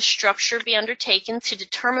evaluation of the structure be undertaken to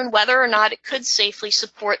determine whether or not it could safely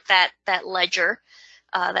support that ledger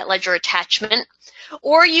attachment,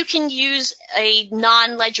 or you can use a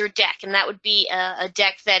non-ledger deck, and that would be a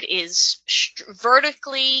deck that is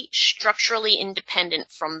vertically structurally independent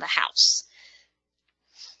from the house.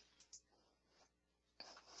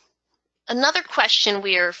 Another question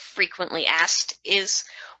we are frequently asked is,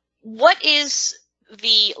 what is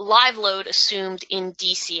the live load assumed in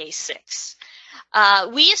DCA6?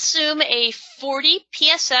 We assume a 40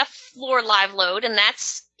 PSF floor live load, and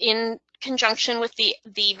that's in conjunction with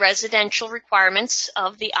the residential requirements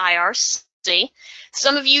of the IRC.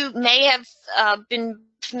 Some of you may have been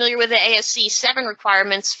familiar with the ASC 7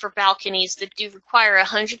 requirements for balconies that do require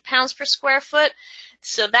 100 pounds per square foot.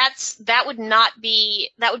 So that would be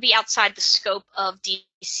outside the scope of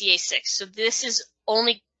DCA6. So this is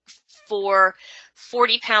only for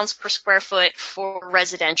 40 pounds per square foot for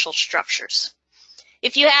residential structures.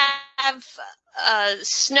 If you have a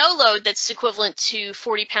snow load that's equivalent to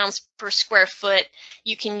 40 pounds per square foot,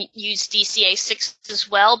 you can use DCA6 as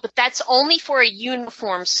well, but that's only for a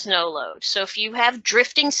uniform snow load. So if you have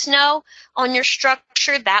drifting snow on your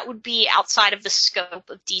structure, that would be outside of the scope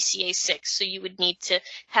of DCA6. So you would need to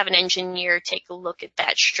have an engineer take a look at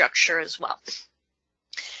that structure as well.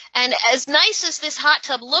 And as nice as this hot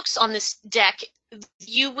tub looks on this deck,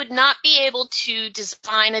 you would not be able to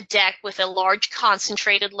design a deck with a large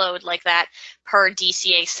concentrated load like that per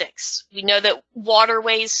DCA6. We know that water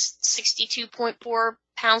weighs 62.4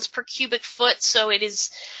 pounds per cubic foot, so it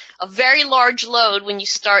is a very large load when you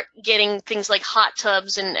start getting things like hot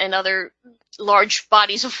tubs and other large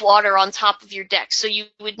bodies of water on top of your deck. So you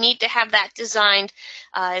would need to have that designed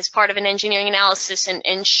as part of an engineering analysis and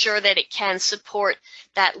ensure that it can support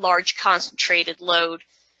that large concentrated load.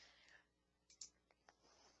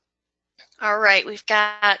 All right, we've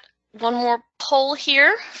got one more poll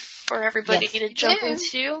here for everybody to jump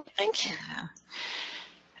into, I think. Yeah.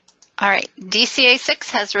 All right, DCA6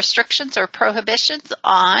 has restrictions or prohibitions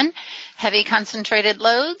on heavy concentrated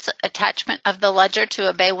loads, attachment of the ledger to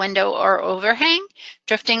a bay window or overhang,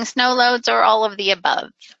 drifting snow loads, or all of the above.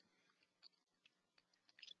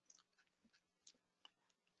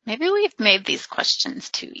 Maybe we've made these questions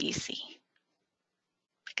too easy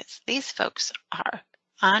because these folks are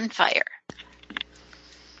on fire.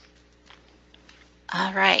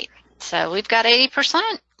 All right, so we've got 80%.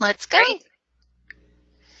 Let's go. Great.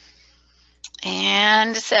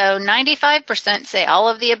 And so 95% say all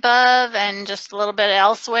of the above and just a little bit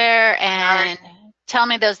elsewhere. And tell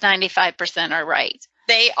me those 95% are right.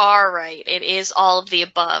 They are right. It is all of the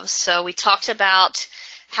above. So we talked about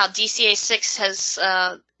how DCA6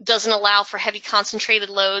 has doesn't allow for heavy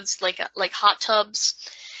concentrated loads like hot tubs.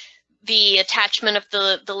 The attachment of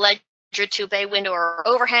the ledger to a bay window or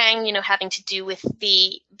overhang, you know, having to do with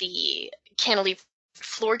the cantilever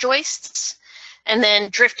floor joists. And then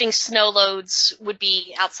drifting snow loads would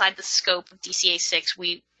be outside the scope of DCA6.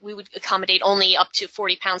 We would accommodate only up to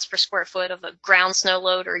 40 pounds per square foot of a ground snow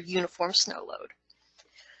load or a uniform snow load.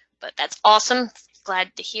 But that's awesome.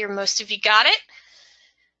 Glad to hear most of you got it.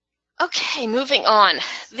 Okay, moving on.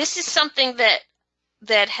 This is something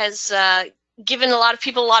that has given a lot of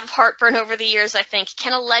people a lot of heartburn over the years, I think.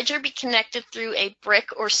 Can a ledger be connected through a brick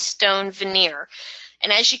or stone veneer?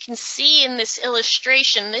 And as you can see in this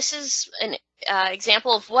illustration, this is an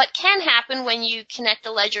example of what can happen when you connect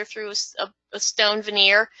a ledger through a stone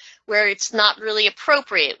veneer where it's not really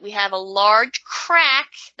appropriate. We have a large crack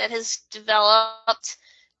that has developed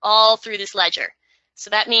all through this ledger. So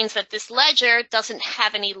that means that this ledger doesn't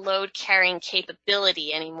have any load carrying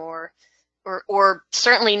capability anymore, or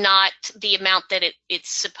certainly not the amount that it's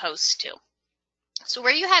supposed to. So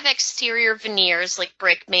where you have exterior veneers like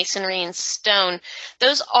brick, masonry, and stone,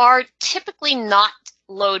 those are typically not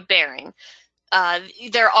load bearing.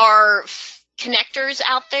 There are connectors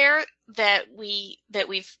out there that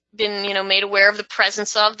we've been made aware of the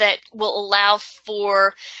presence of that will allow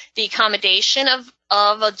for the accommodation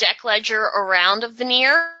of a deck ledger around a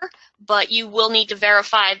veneer, but you will need to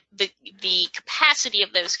verify the capacity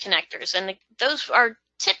of those connectors, and those are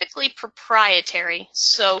typically proprietary,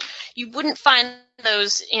 so you wouldn't find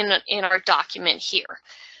those in our document here.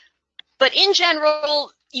 But in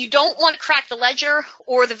general, you don't want to crack the ledger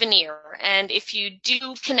or the veneer, and if you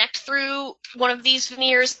do connect through one of these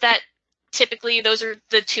veneers, that typically those are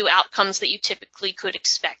the two outcomes that you typically could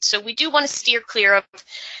expect. So we do want to steer clear of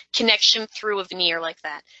connection through a veneer like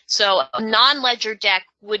that. So a non-ledger deck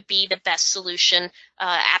would be the best solution,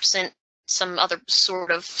 absent some other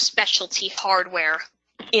sort of specialty hardware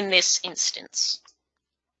in this instance.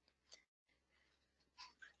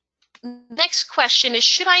 Next question is,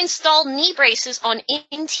 should I install knee braces on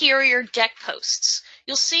interior deck posts?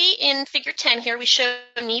 You'll see in figure 10 here we show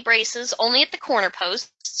knee braces only at the corner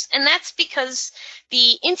posts, and that's because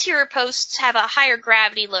the interior posts have a higher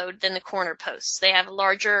gravity load than the corner posts. They have a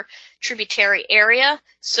larger tributary area,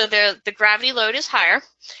 so the gravity load is higher,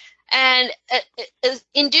 and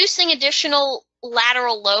inducing additional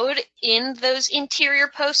lateral load in those interior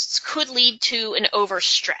posts could lead to an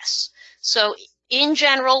overstress. So in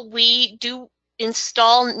general, we do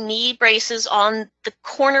install knee braces on the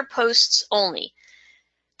corner posts only.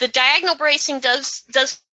 The diagonal bracing does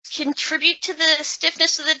contribute to the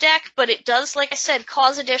stiffness of the deck, but it does, like I said,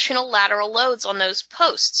 cause additional lateral loads on those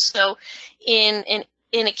posts. So in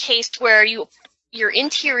a case where your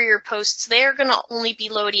interior posts, they're going to only be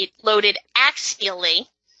loaded axially,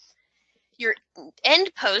 your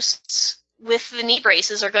end posts with the knee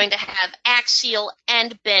braces are going to have axial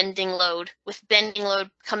and bending load, with bending load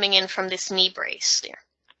coming in from this knee brace there.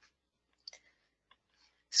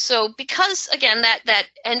 So because, again, that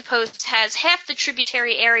end post has half the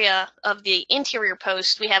tributary area of the interior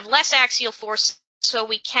post, we have less axial force, so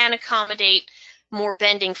we can accommodate more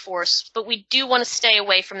bending force, but we do want to stay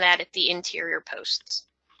away from that at the interior posts.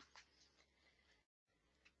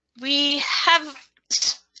 We have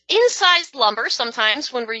incised lumber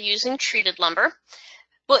sometimes when we're using treated lumber,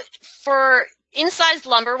 but for incised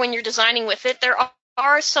lumber, when you're designing with it, there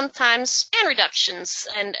are sometimes span reductions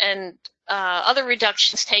and other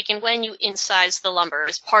reductions taken when you incise the lumber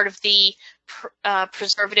as part of the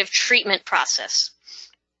preservative treatment process.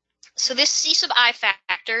 So this C sub I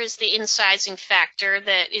factor is the incising factor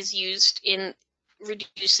that is used in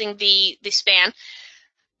reducing the span.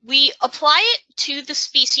 We apply it to the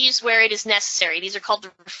species where it is necessary. These are called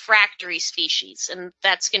the refractory species, and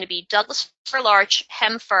that's going to be Douglas fir larch,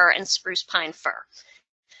 hem fir, and spruce pine fir.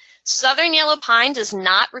 Southern yellow pine does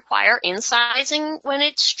not require incising when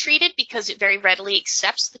it's treated because it very readily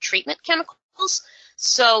accepts the treatment chemicals,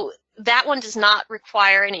 so that one does not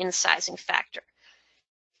require an incising factor.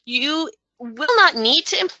 You will not need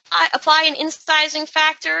to apply an incising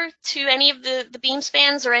factor to any of the beam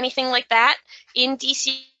spans or anything like that in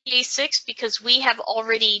DCA6 because we have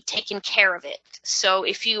already taken care of it. So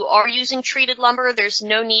if you are using treated lumber, there's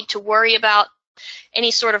no need to worry about any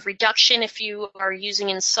sort of reduction. If you are using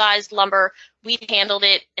incised lumber, we've handled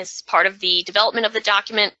it as part of the development of the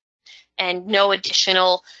document, and no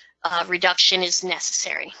additional reduction is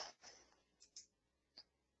necessary.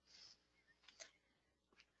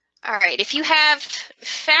 All right, if you have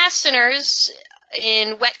fasteners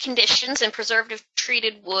in wet conditions and preservative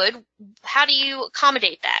treated wood, how do you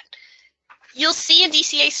accommodate that? You'll see in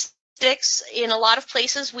DCA6 in a lot of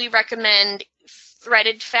places we recommend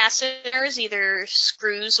threaded fasteners, either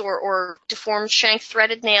screws or deformed shank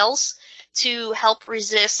threaded nails to help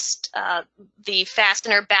resist the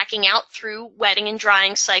fastener backing out through wetting and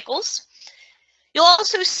drying cycles. You'll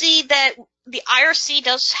also see that the IRC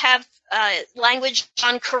does have language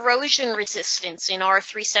on corrosion resistance in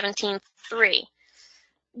R317.3.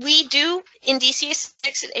 We do, in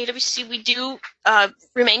DCA6 at AWC, we do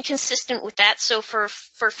remain consistent with that. So for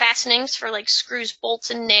fastenings, for like screws,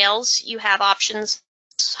 bolts, and nails, you have options: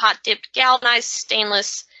 hot-dipped galvanized,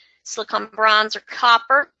 stainless, silicon bronze, or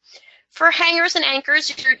copper. For hangers and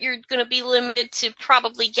anchors, you're going to be limited to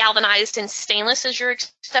probably galvanized and stainless as your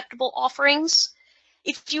acceptable offerings.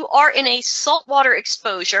 If you are in a saltwater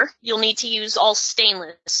exposure, you'll need to use all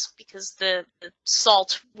stainless because the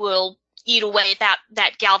salt will eat away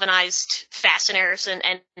that galvanized fasteners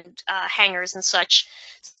and hangers and such.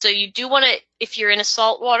 So you do want to, if you're in a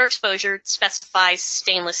saltwater exposure, specify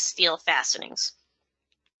stainless steel fastenings.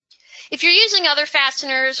 If you're using other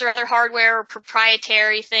fasteners or other hardware or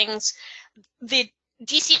proprietary things, the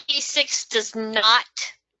DCA6 does not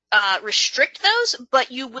restrict those,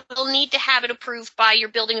 but you will need to have it approved by your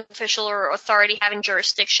building official or authority having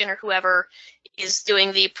jurisdiction or whoever is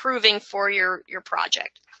doing the approving for your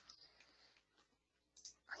project.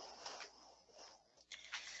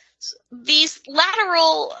 So these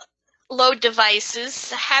lateral load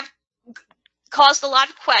devices have caused a lot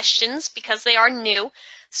of questions because they are new.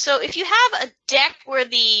 So if you have a deck where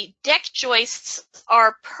the deck joists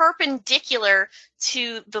are perpendicular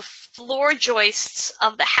to the floor joists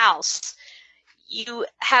of the house, we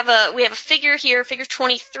have a figure here, figure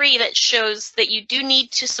 23, that shows that you do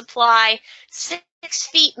need to supply 6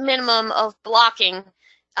 feet minimum of blocking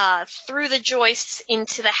through the joists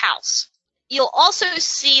into the house. You'll also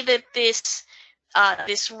see that this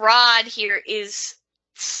rod here is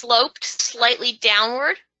sloped slightly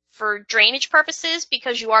downward for drainage purposes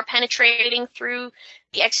because you are penetrating through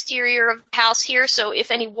the exterior of the house here. So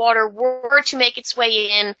if any water were to make its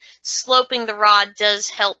way in, sloping the rod does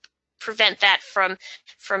help prevent that from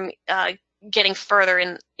getting further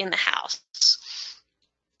in the house.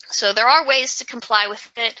 So there are ways to comply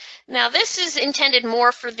with it. Now this is intended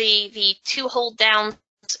more for the 2 hold downs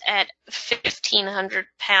at 1,500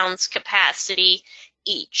 pounds capacity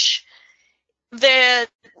each. The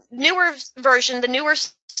newer version, the newer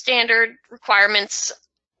standard requirements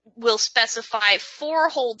will specify 4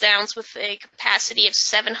 hold downs with a capacity of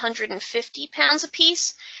 750 pounds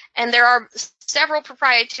apiece, and there are several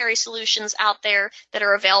proprietary solutions out there that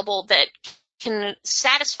are available that can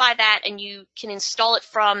satisfy that, and you can install it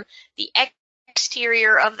from the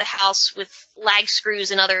exterior of the house with lag screws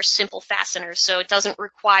and other simple fasteners, so it doesn't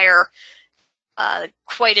require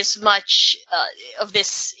quite as much of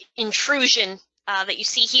this intrusion that you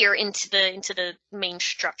see here into the main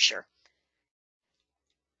structure.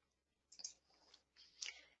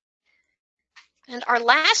 And our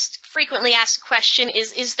last frequently asked question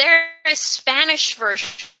is there a Spanish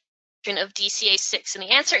version of DCA6? And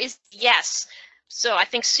the answer is yes. So I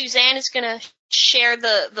think Suzanne is going to share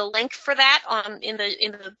the link for that in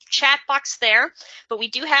the chat box there. But we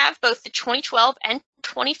do have both the 2012 and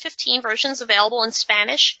 2015 versions available in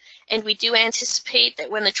Spanish, and we do anticipate that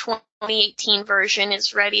when the 2018 version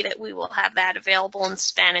is ready that we will have that available in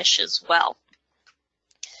Spanish as well.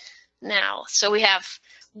 Now, so we have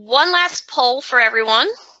one last poll for everyone.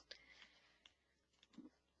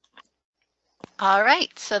 All right,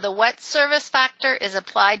 so the wet service factor is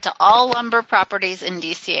applied to all lumber properties in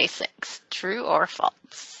DCA6. True or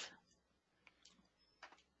false?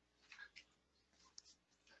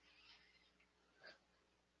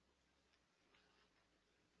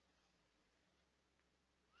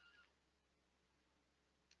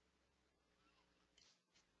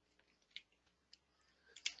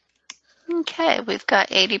 Okay, we've got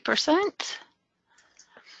 80%.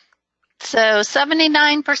 So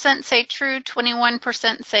 79% say true,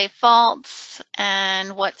 21% say false.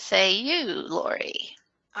 And what say you, Lori?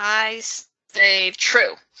 I say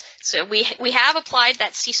true. So we have applied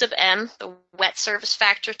that C sub M, the wet surface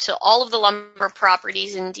factor, to all of the lumber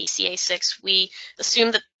properties in DCA6. We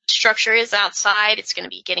assume that the structure is outside, it's going to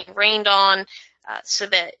be getting rained on, so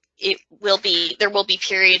that there will be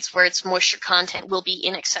periods where its moisture content will be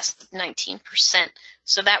in excess of 19%.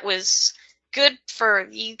 So that was good for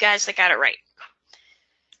you guys that got it right.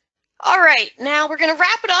 All right, now we're going to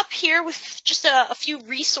wrap it up here with just a few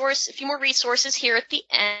more resources here at the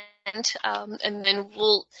end, and then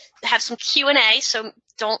we'll have some Q&A. So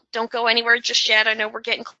don't go anywhere just yet. I know we're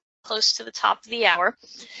getting close to the top of the hour.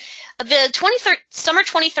 The summer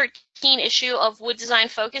 2013 issue of Wood Design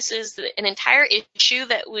Focus is an entire issue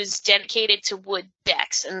that was dedicated to wood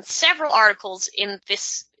decks, and several articles in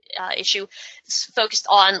this issue focused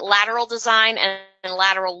on lateral design and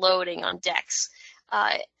lateral loading on decks.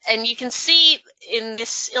 And you can see in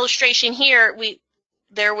this illustration here,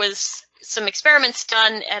 there was some experiments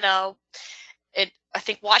done at I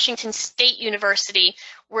think Washington State University,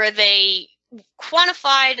 where they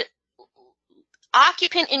quantified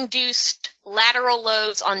occupant-induced lateral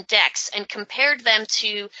loads on decks and compared them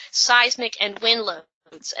to seismic and wind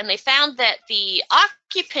loads. And they found that the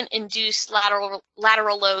occupant-induced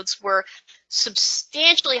lateral loads were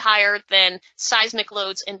substantially higher than seismic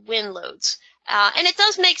loads and wind loads. And it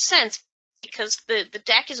does make sense because the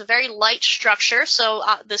deck is a very light structure, so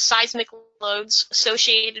the seismic loads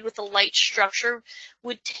associated with a light structure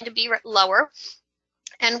would tend to be lower.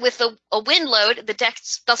 And with a wind load, the deck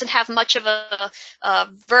doesn't have much of a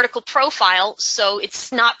vertical profile, so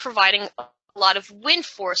it's not providing a lot of wind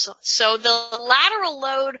force. So the lateral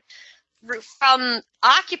load from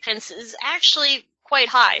occupants is actually quite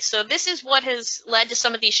high. So this is what has led to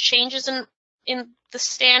some of these changes in the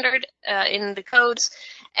standard, in the codes.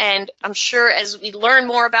 And I'm sure as we learn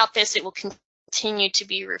more about this, it will continue to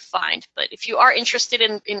be refined. But if you are interested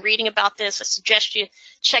in reading about this, I suggest you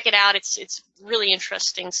check it out. It's really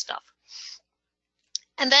interesting stuff.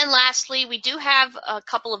 And then lastly, we do have a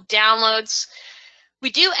couple of downloads.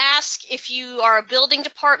 We do ask if you are a building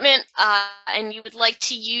department and you would like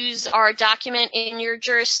to use our document in your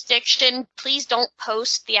jurisdiction, please don't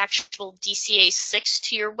post the actual DCA6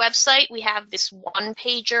 to your website. We have this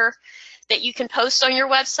one-pager that you can post on your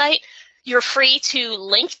website. You're free to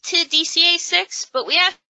link to DCA6, but we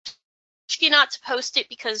ask you not to post it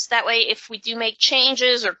because that way if we do make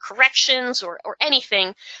changes or corrections or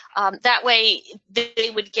anything, that way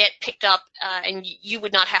they would get picked up and you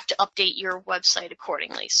would not have to update your website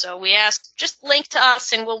accordingly. So we ask just link to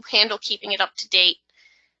us and we'll handle keeping it up to date.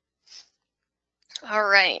 All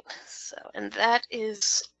right, so and that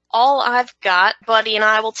is all I've got. Buddy and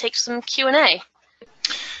I will take some Q&A.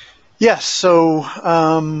 Yes, so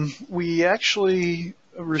we actually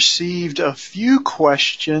received a few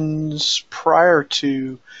questions prior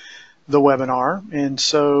to the webinar, and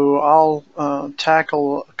so I'll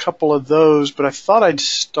tackle a couple of those, but I thought I'd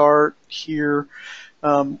start here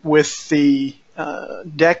with the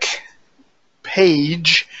deck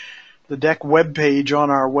page, the deck web page on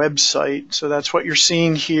our website. So that's what you're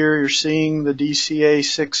seeing here. You're seeing the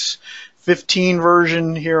DCA6 15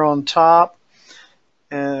 version here on top.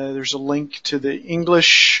 There's a link to the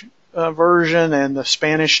English version and the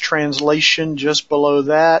Spanish translation just below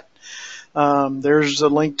that. There's a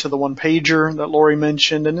link to the one-pager that Lori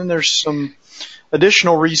mentioned, and then there's some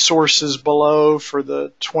additional resources below for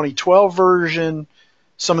the 2012 version,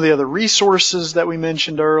 some of the other resources that we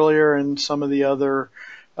mentioned earlier, and some of the other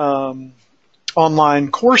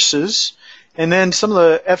online courses. And then some of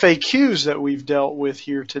the FAQs that we've dealt with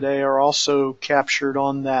here today are also captured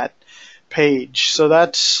on that page. So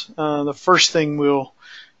that's the first thing we'll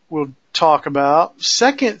talk about.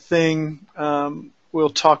 Second thing we'll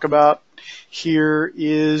talk about here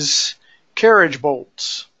is carriage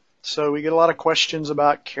bolts. So we get a lot of questions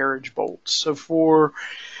about carriage bolts. So for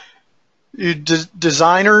you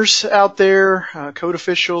designers out there, code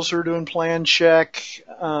officials who are doing plan check,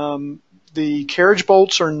 the carriage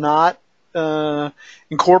bolts are not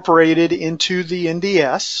incorporated into the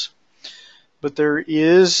NDS, but there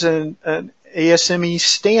is an ASME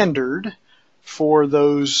standard for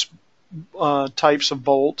those types of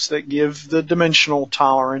bolts that give the dimensional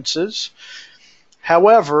tolerances.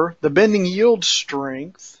 However, the bending yield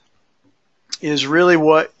strength is really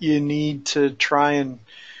what you need to try and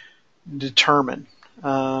determine.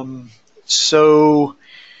 So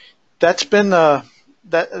that's been the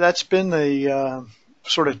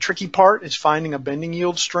sort of tricky part, is finding a bending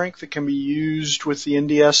yield strength that can be used with the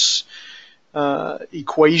NDS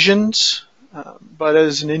equations. But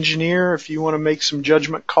as an engineer, if you want to make some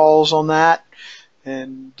judgment calls on that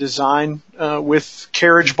and design with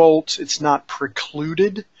carriage bolts, it's not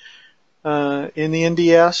precluded in the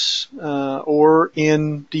NDS or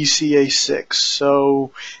in DCA6.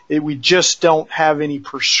 So we just don't have any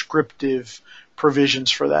prescriptive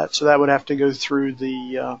provisions for that. So that would have to go through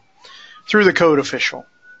the code official.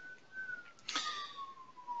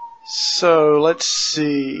 So let's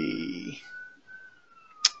see.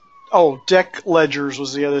 Oh, deck ledgers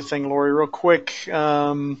was the other thing, Lori, real quick.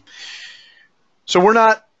 So we're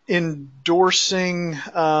not endorsing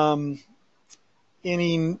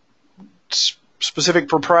any specific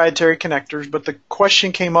proprietary connectors, but the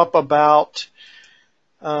question came up about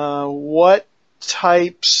what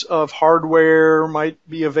types of hardware might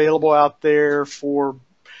be available out there for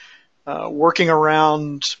working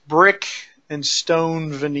around brick and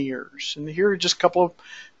stone veneers. And here are just a couple of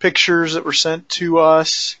pictures that were sent to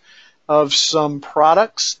us of some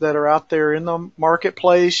products that are out there in the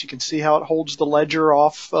marketplace. You can see how it holds the ledger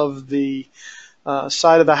off of the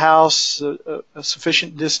side of the house, a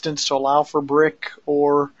sufficient distance to allow for brick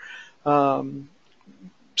or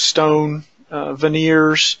stone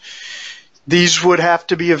veneers. These would have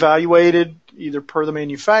to be evaluated either per the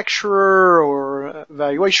manufacturer or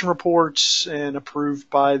evaluation reports and approved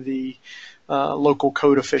by the local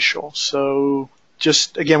code official. So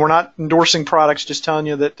just, again, we're not endorsing products, just telling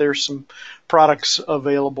you that there's some products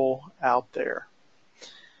available out there.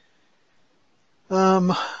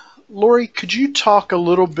 Lori, could you talk a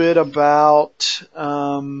little bit about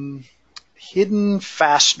hidden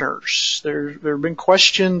fasteners? There have been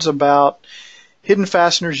questions about hidden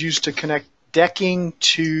fasteners used to connect decking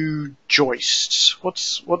to joists.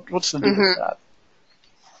 What's the deal with that?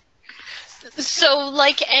 So,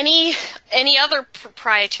 like any other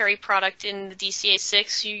proprietary product in the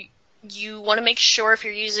DCA6, you want to make sure if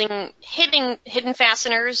you're using hidden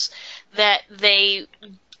fasteners that they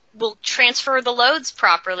will transfer the loads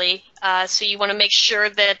properly. So you want to make sure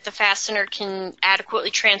that the fastener can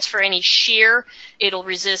adequately transfer any shear. It'll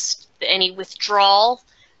resist any withdrawal.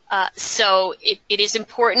 So it is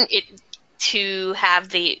important to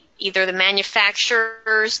have either the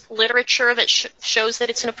manufacturer's literature that shows that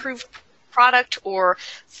it's an approved product, or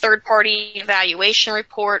third-party evaluation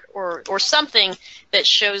report, or something that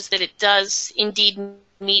shows that it does indeed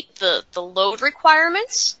meet the load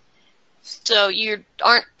requirements. So you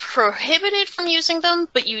aren't prohibited from using them,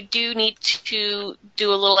 but you do need to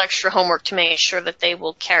do a little extra homework to make sure that they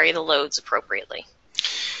will carry the loads appropriately.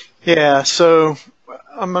 Yeah, so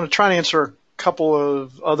I'm going to try and answer a couple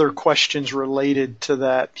of other questions related to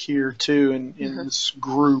that here too in this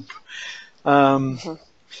group.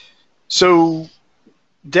 So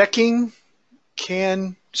decking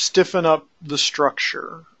can stiffen up the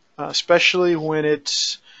structure, especially when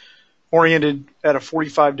it's oriented at a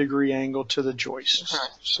 45-degree angle to the joists.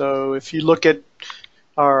 So if you look at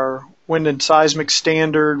our wind and seismic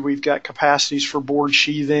standard, we've got capacities for board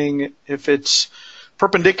sheathing. If it's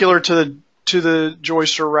perpendicular to the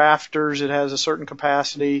joists or rafters, it has a certain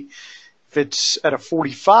capacity. If it's at a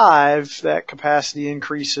 45, that capacity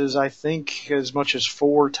increases, I think, as much as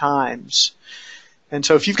 4 times. And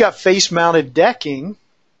so if you've got face-mounted decking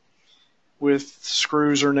with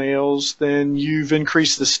screws or nails, then you've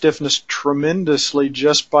increased the stiffness tremendously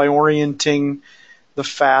just by orienting the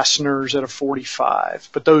fasteners at a 45.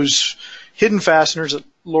 But those hidden fasteners that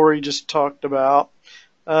Lori just talked about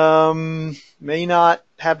may not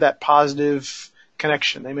have that positive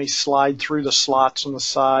connection. They may slide through the slots on the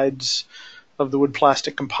sides of the wood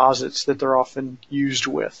plastic composites that they're often used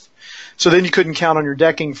with. So then you couldn't count on your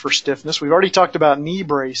decking for stiffness. We've already talked about knee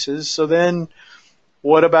braces. So then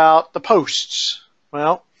what about the posts?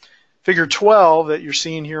 Well, figure 12 that you're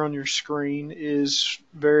seeing here on your screen is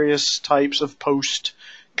various types of post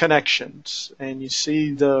connections. And you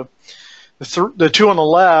see the two on the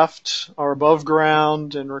left are above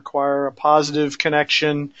ground and require a positive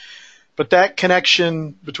connection. But that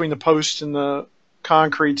connection between the post and the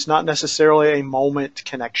concrete's not necessarily a moment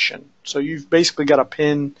connection. So you've basically got a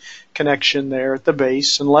pin connection there at the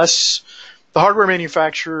base, unless the hardware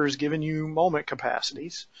manufacturer has given you moment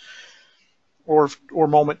capacities or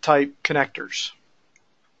moment type connectors.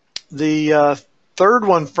 The third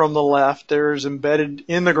one from the left there is embedded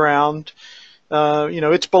in the ground.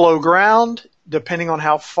 It's below ground. Depending on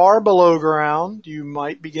how far below ground, you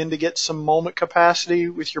might begin to get some moment capacity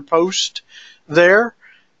with your post there.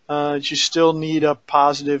 You still need a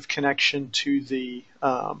positive connection to the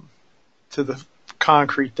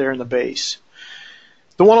concrete there in the base.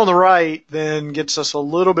 The one on the right then gets us a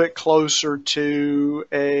little bit closer to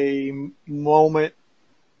a moment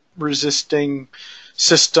resisting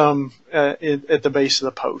system at the base of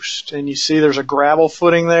the post. And you see there's a gravel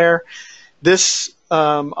footing there. This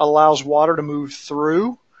allows water to move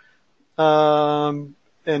through and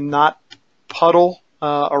not puddle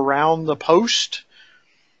around the post.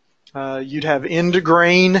 You'd have end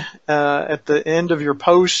grain at the end of your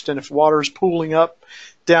post, and if water's pooling up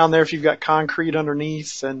down there, if you've got concrete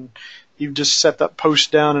underneath and you've just set that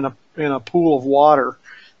post down in a pool of water,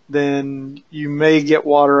 then you may get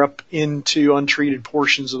water up into untreated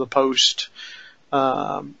portions of the post.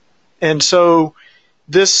 And so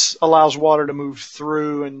this allows water to move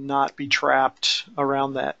through and not be trapped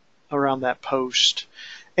around that post,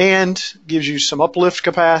 and gives you some uplift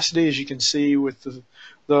capacity, as you can see with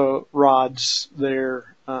the rods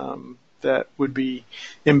there that would be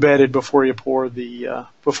embedded before you pour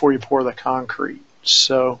the concrete.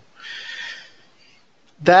 So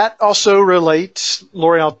that also relates,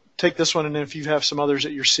 Lori, I'll take this one, and then if you have some others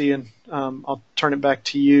that you're seeing, I'll turn it back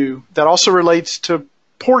to you. That also relates to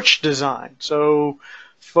porch design. So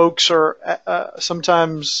folks are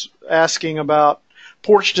sometimes asking about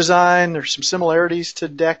porch design. There's some similarities to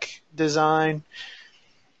deck design.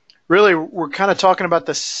 Really, we're kind of talking about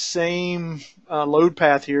the same load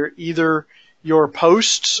path here. Either your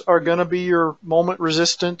posts are going to be your moment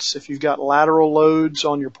resistance if you've got lateral loads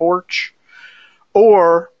on your porch,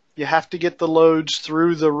 or you have to get the loads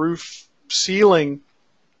through the roof ceiling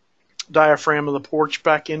diaphragm of the porch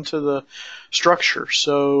back into the structure.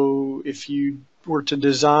 So if you were to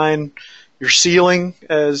design your ceiling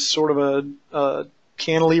as sort of a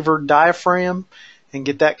cantilever diaphragm and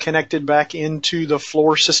get that connected back into the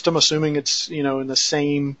floor system, assuming it's in the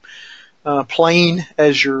same plane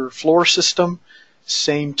as your floor system,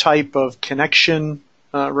 same type of connection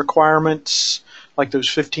requirements, like those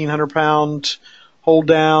 1,500-pound hold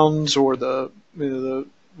downs, or the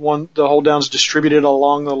hold downs distributed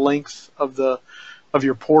along the length of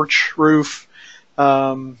your porch roof.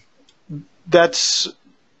 Would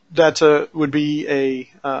be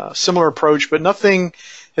a similar approach, but nothing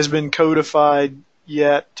has been codified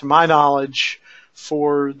yet, to my knowledge,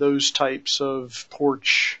 for those types of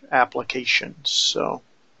porch applications. So,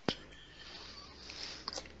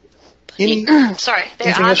 sorry,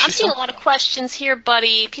 I'm seeing a lot of questions here,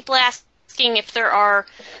 buddy. People asking if there are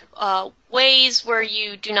ways where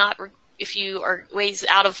you do not, if you are ways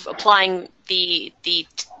out of applying the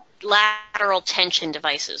lateral tension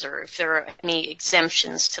devices, or if there are any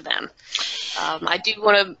exemptions to them. I do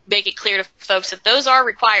want to make it clear to folks that those are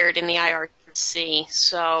required in the IRC.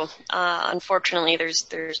 So unfortunately,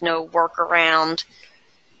 there's no workaround.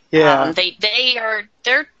 Yeah,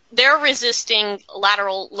 they're resisting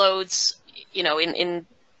lateral loads, in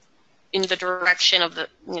the direction of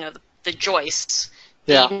the joists.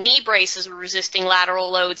 Yeah. The knee braces are resisting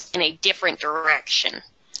lateral loads in a different direction.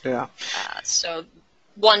 Yeah. So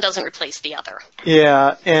one doesn't replace the other.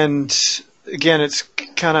 Yeah, and again, it's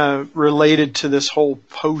kind of related to this whole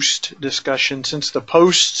post discussion. Since the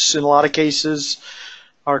posts, in a lot of cases,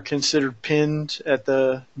 are considered pinned at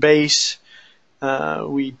the base,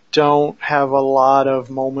 we don't have a lot of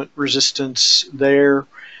moment resistance there.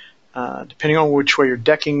 Depending on which way your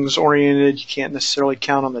decking's oriented, you can't necessarily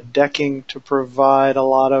count on the decking to provide a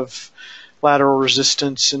lot of lateral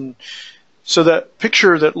resistance. And so that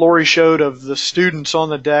picture that Lori showed of the students on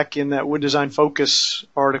the deck in that Wood Design Focus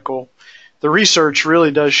article, the research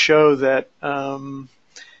really does show that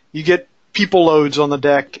you get people loads on the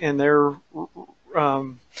deck, and they're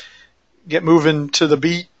get moving to the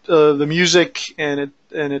beat, the music, and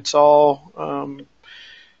it's all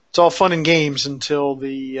fun and games until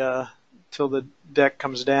the deck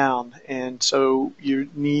comes down. And so you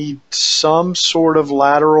need some sort of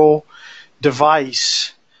lateral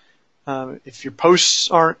device. If your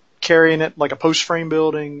posts aren't carrying it, like a post frame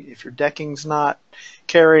building, if your decking's not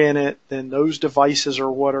carrying it, then those devices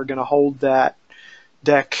are what are going to hold that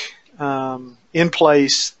deck in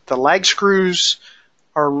place. The lag screws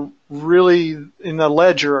are really, in the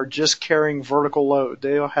ledger, are just carrying vertical load.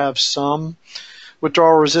 They'll have some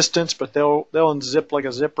withdrawal resistance, but they'll unzip like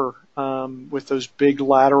a zipper with those big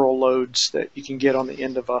lateral loads that you can get on the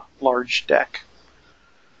end of a large deck.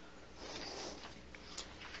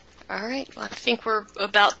 All right. Well, I think we're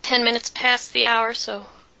about 10 minutes past the hour, so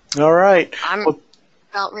all right. I'm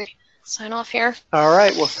about ready to sign off here. All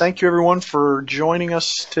right. Well, thank you, everyone, for joining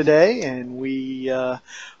us today, and we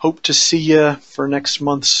hope to see you for next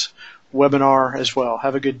month's webinar as well.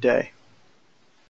 Have a good day.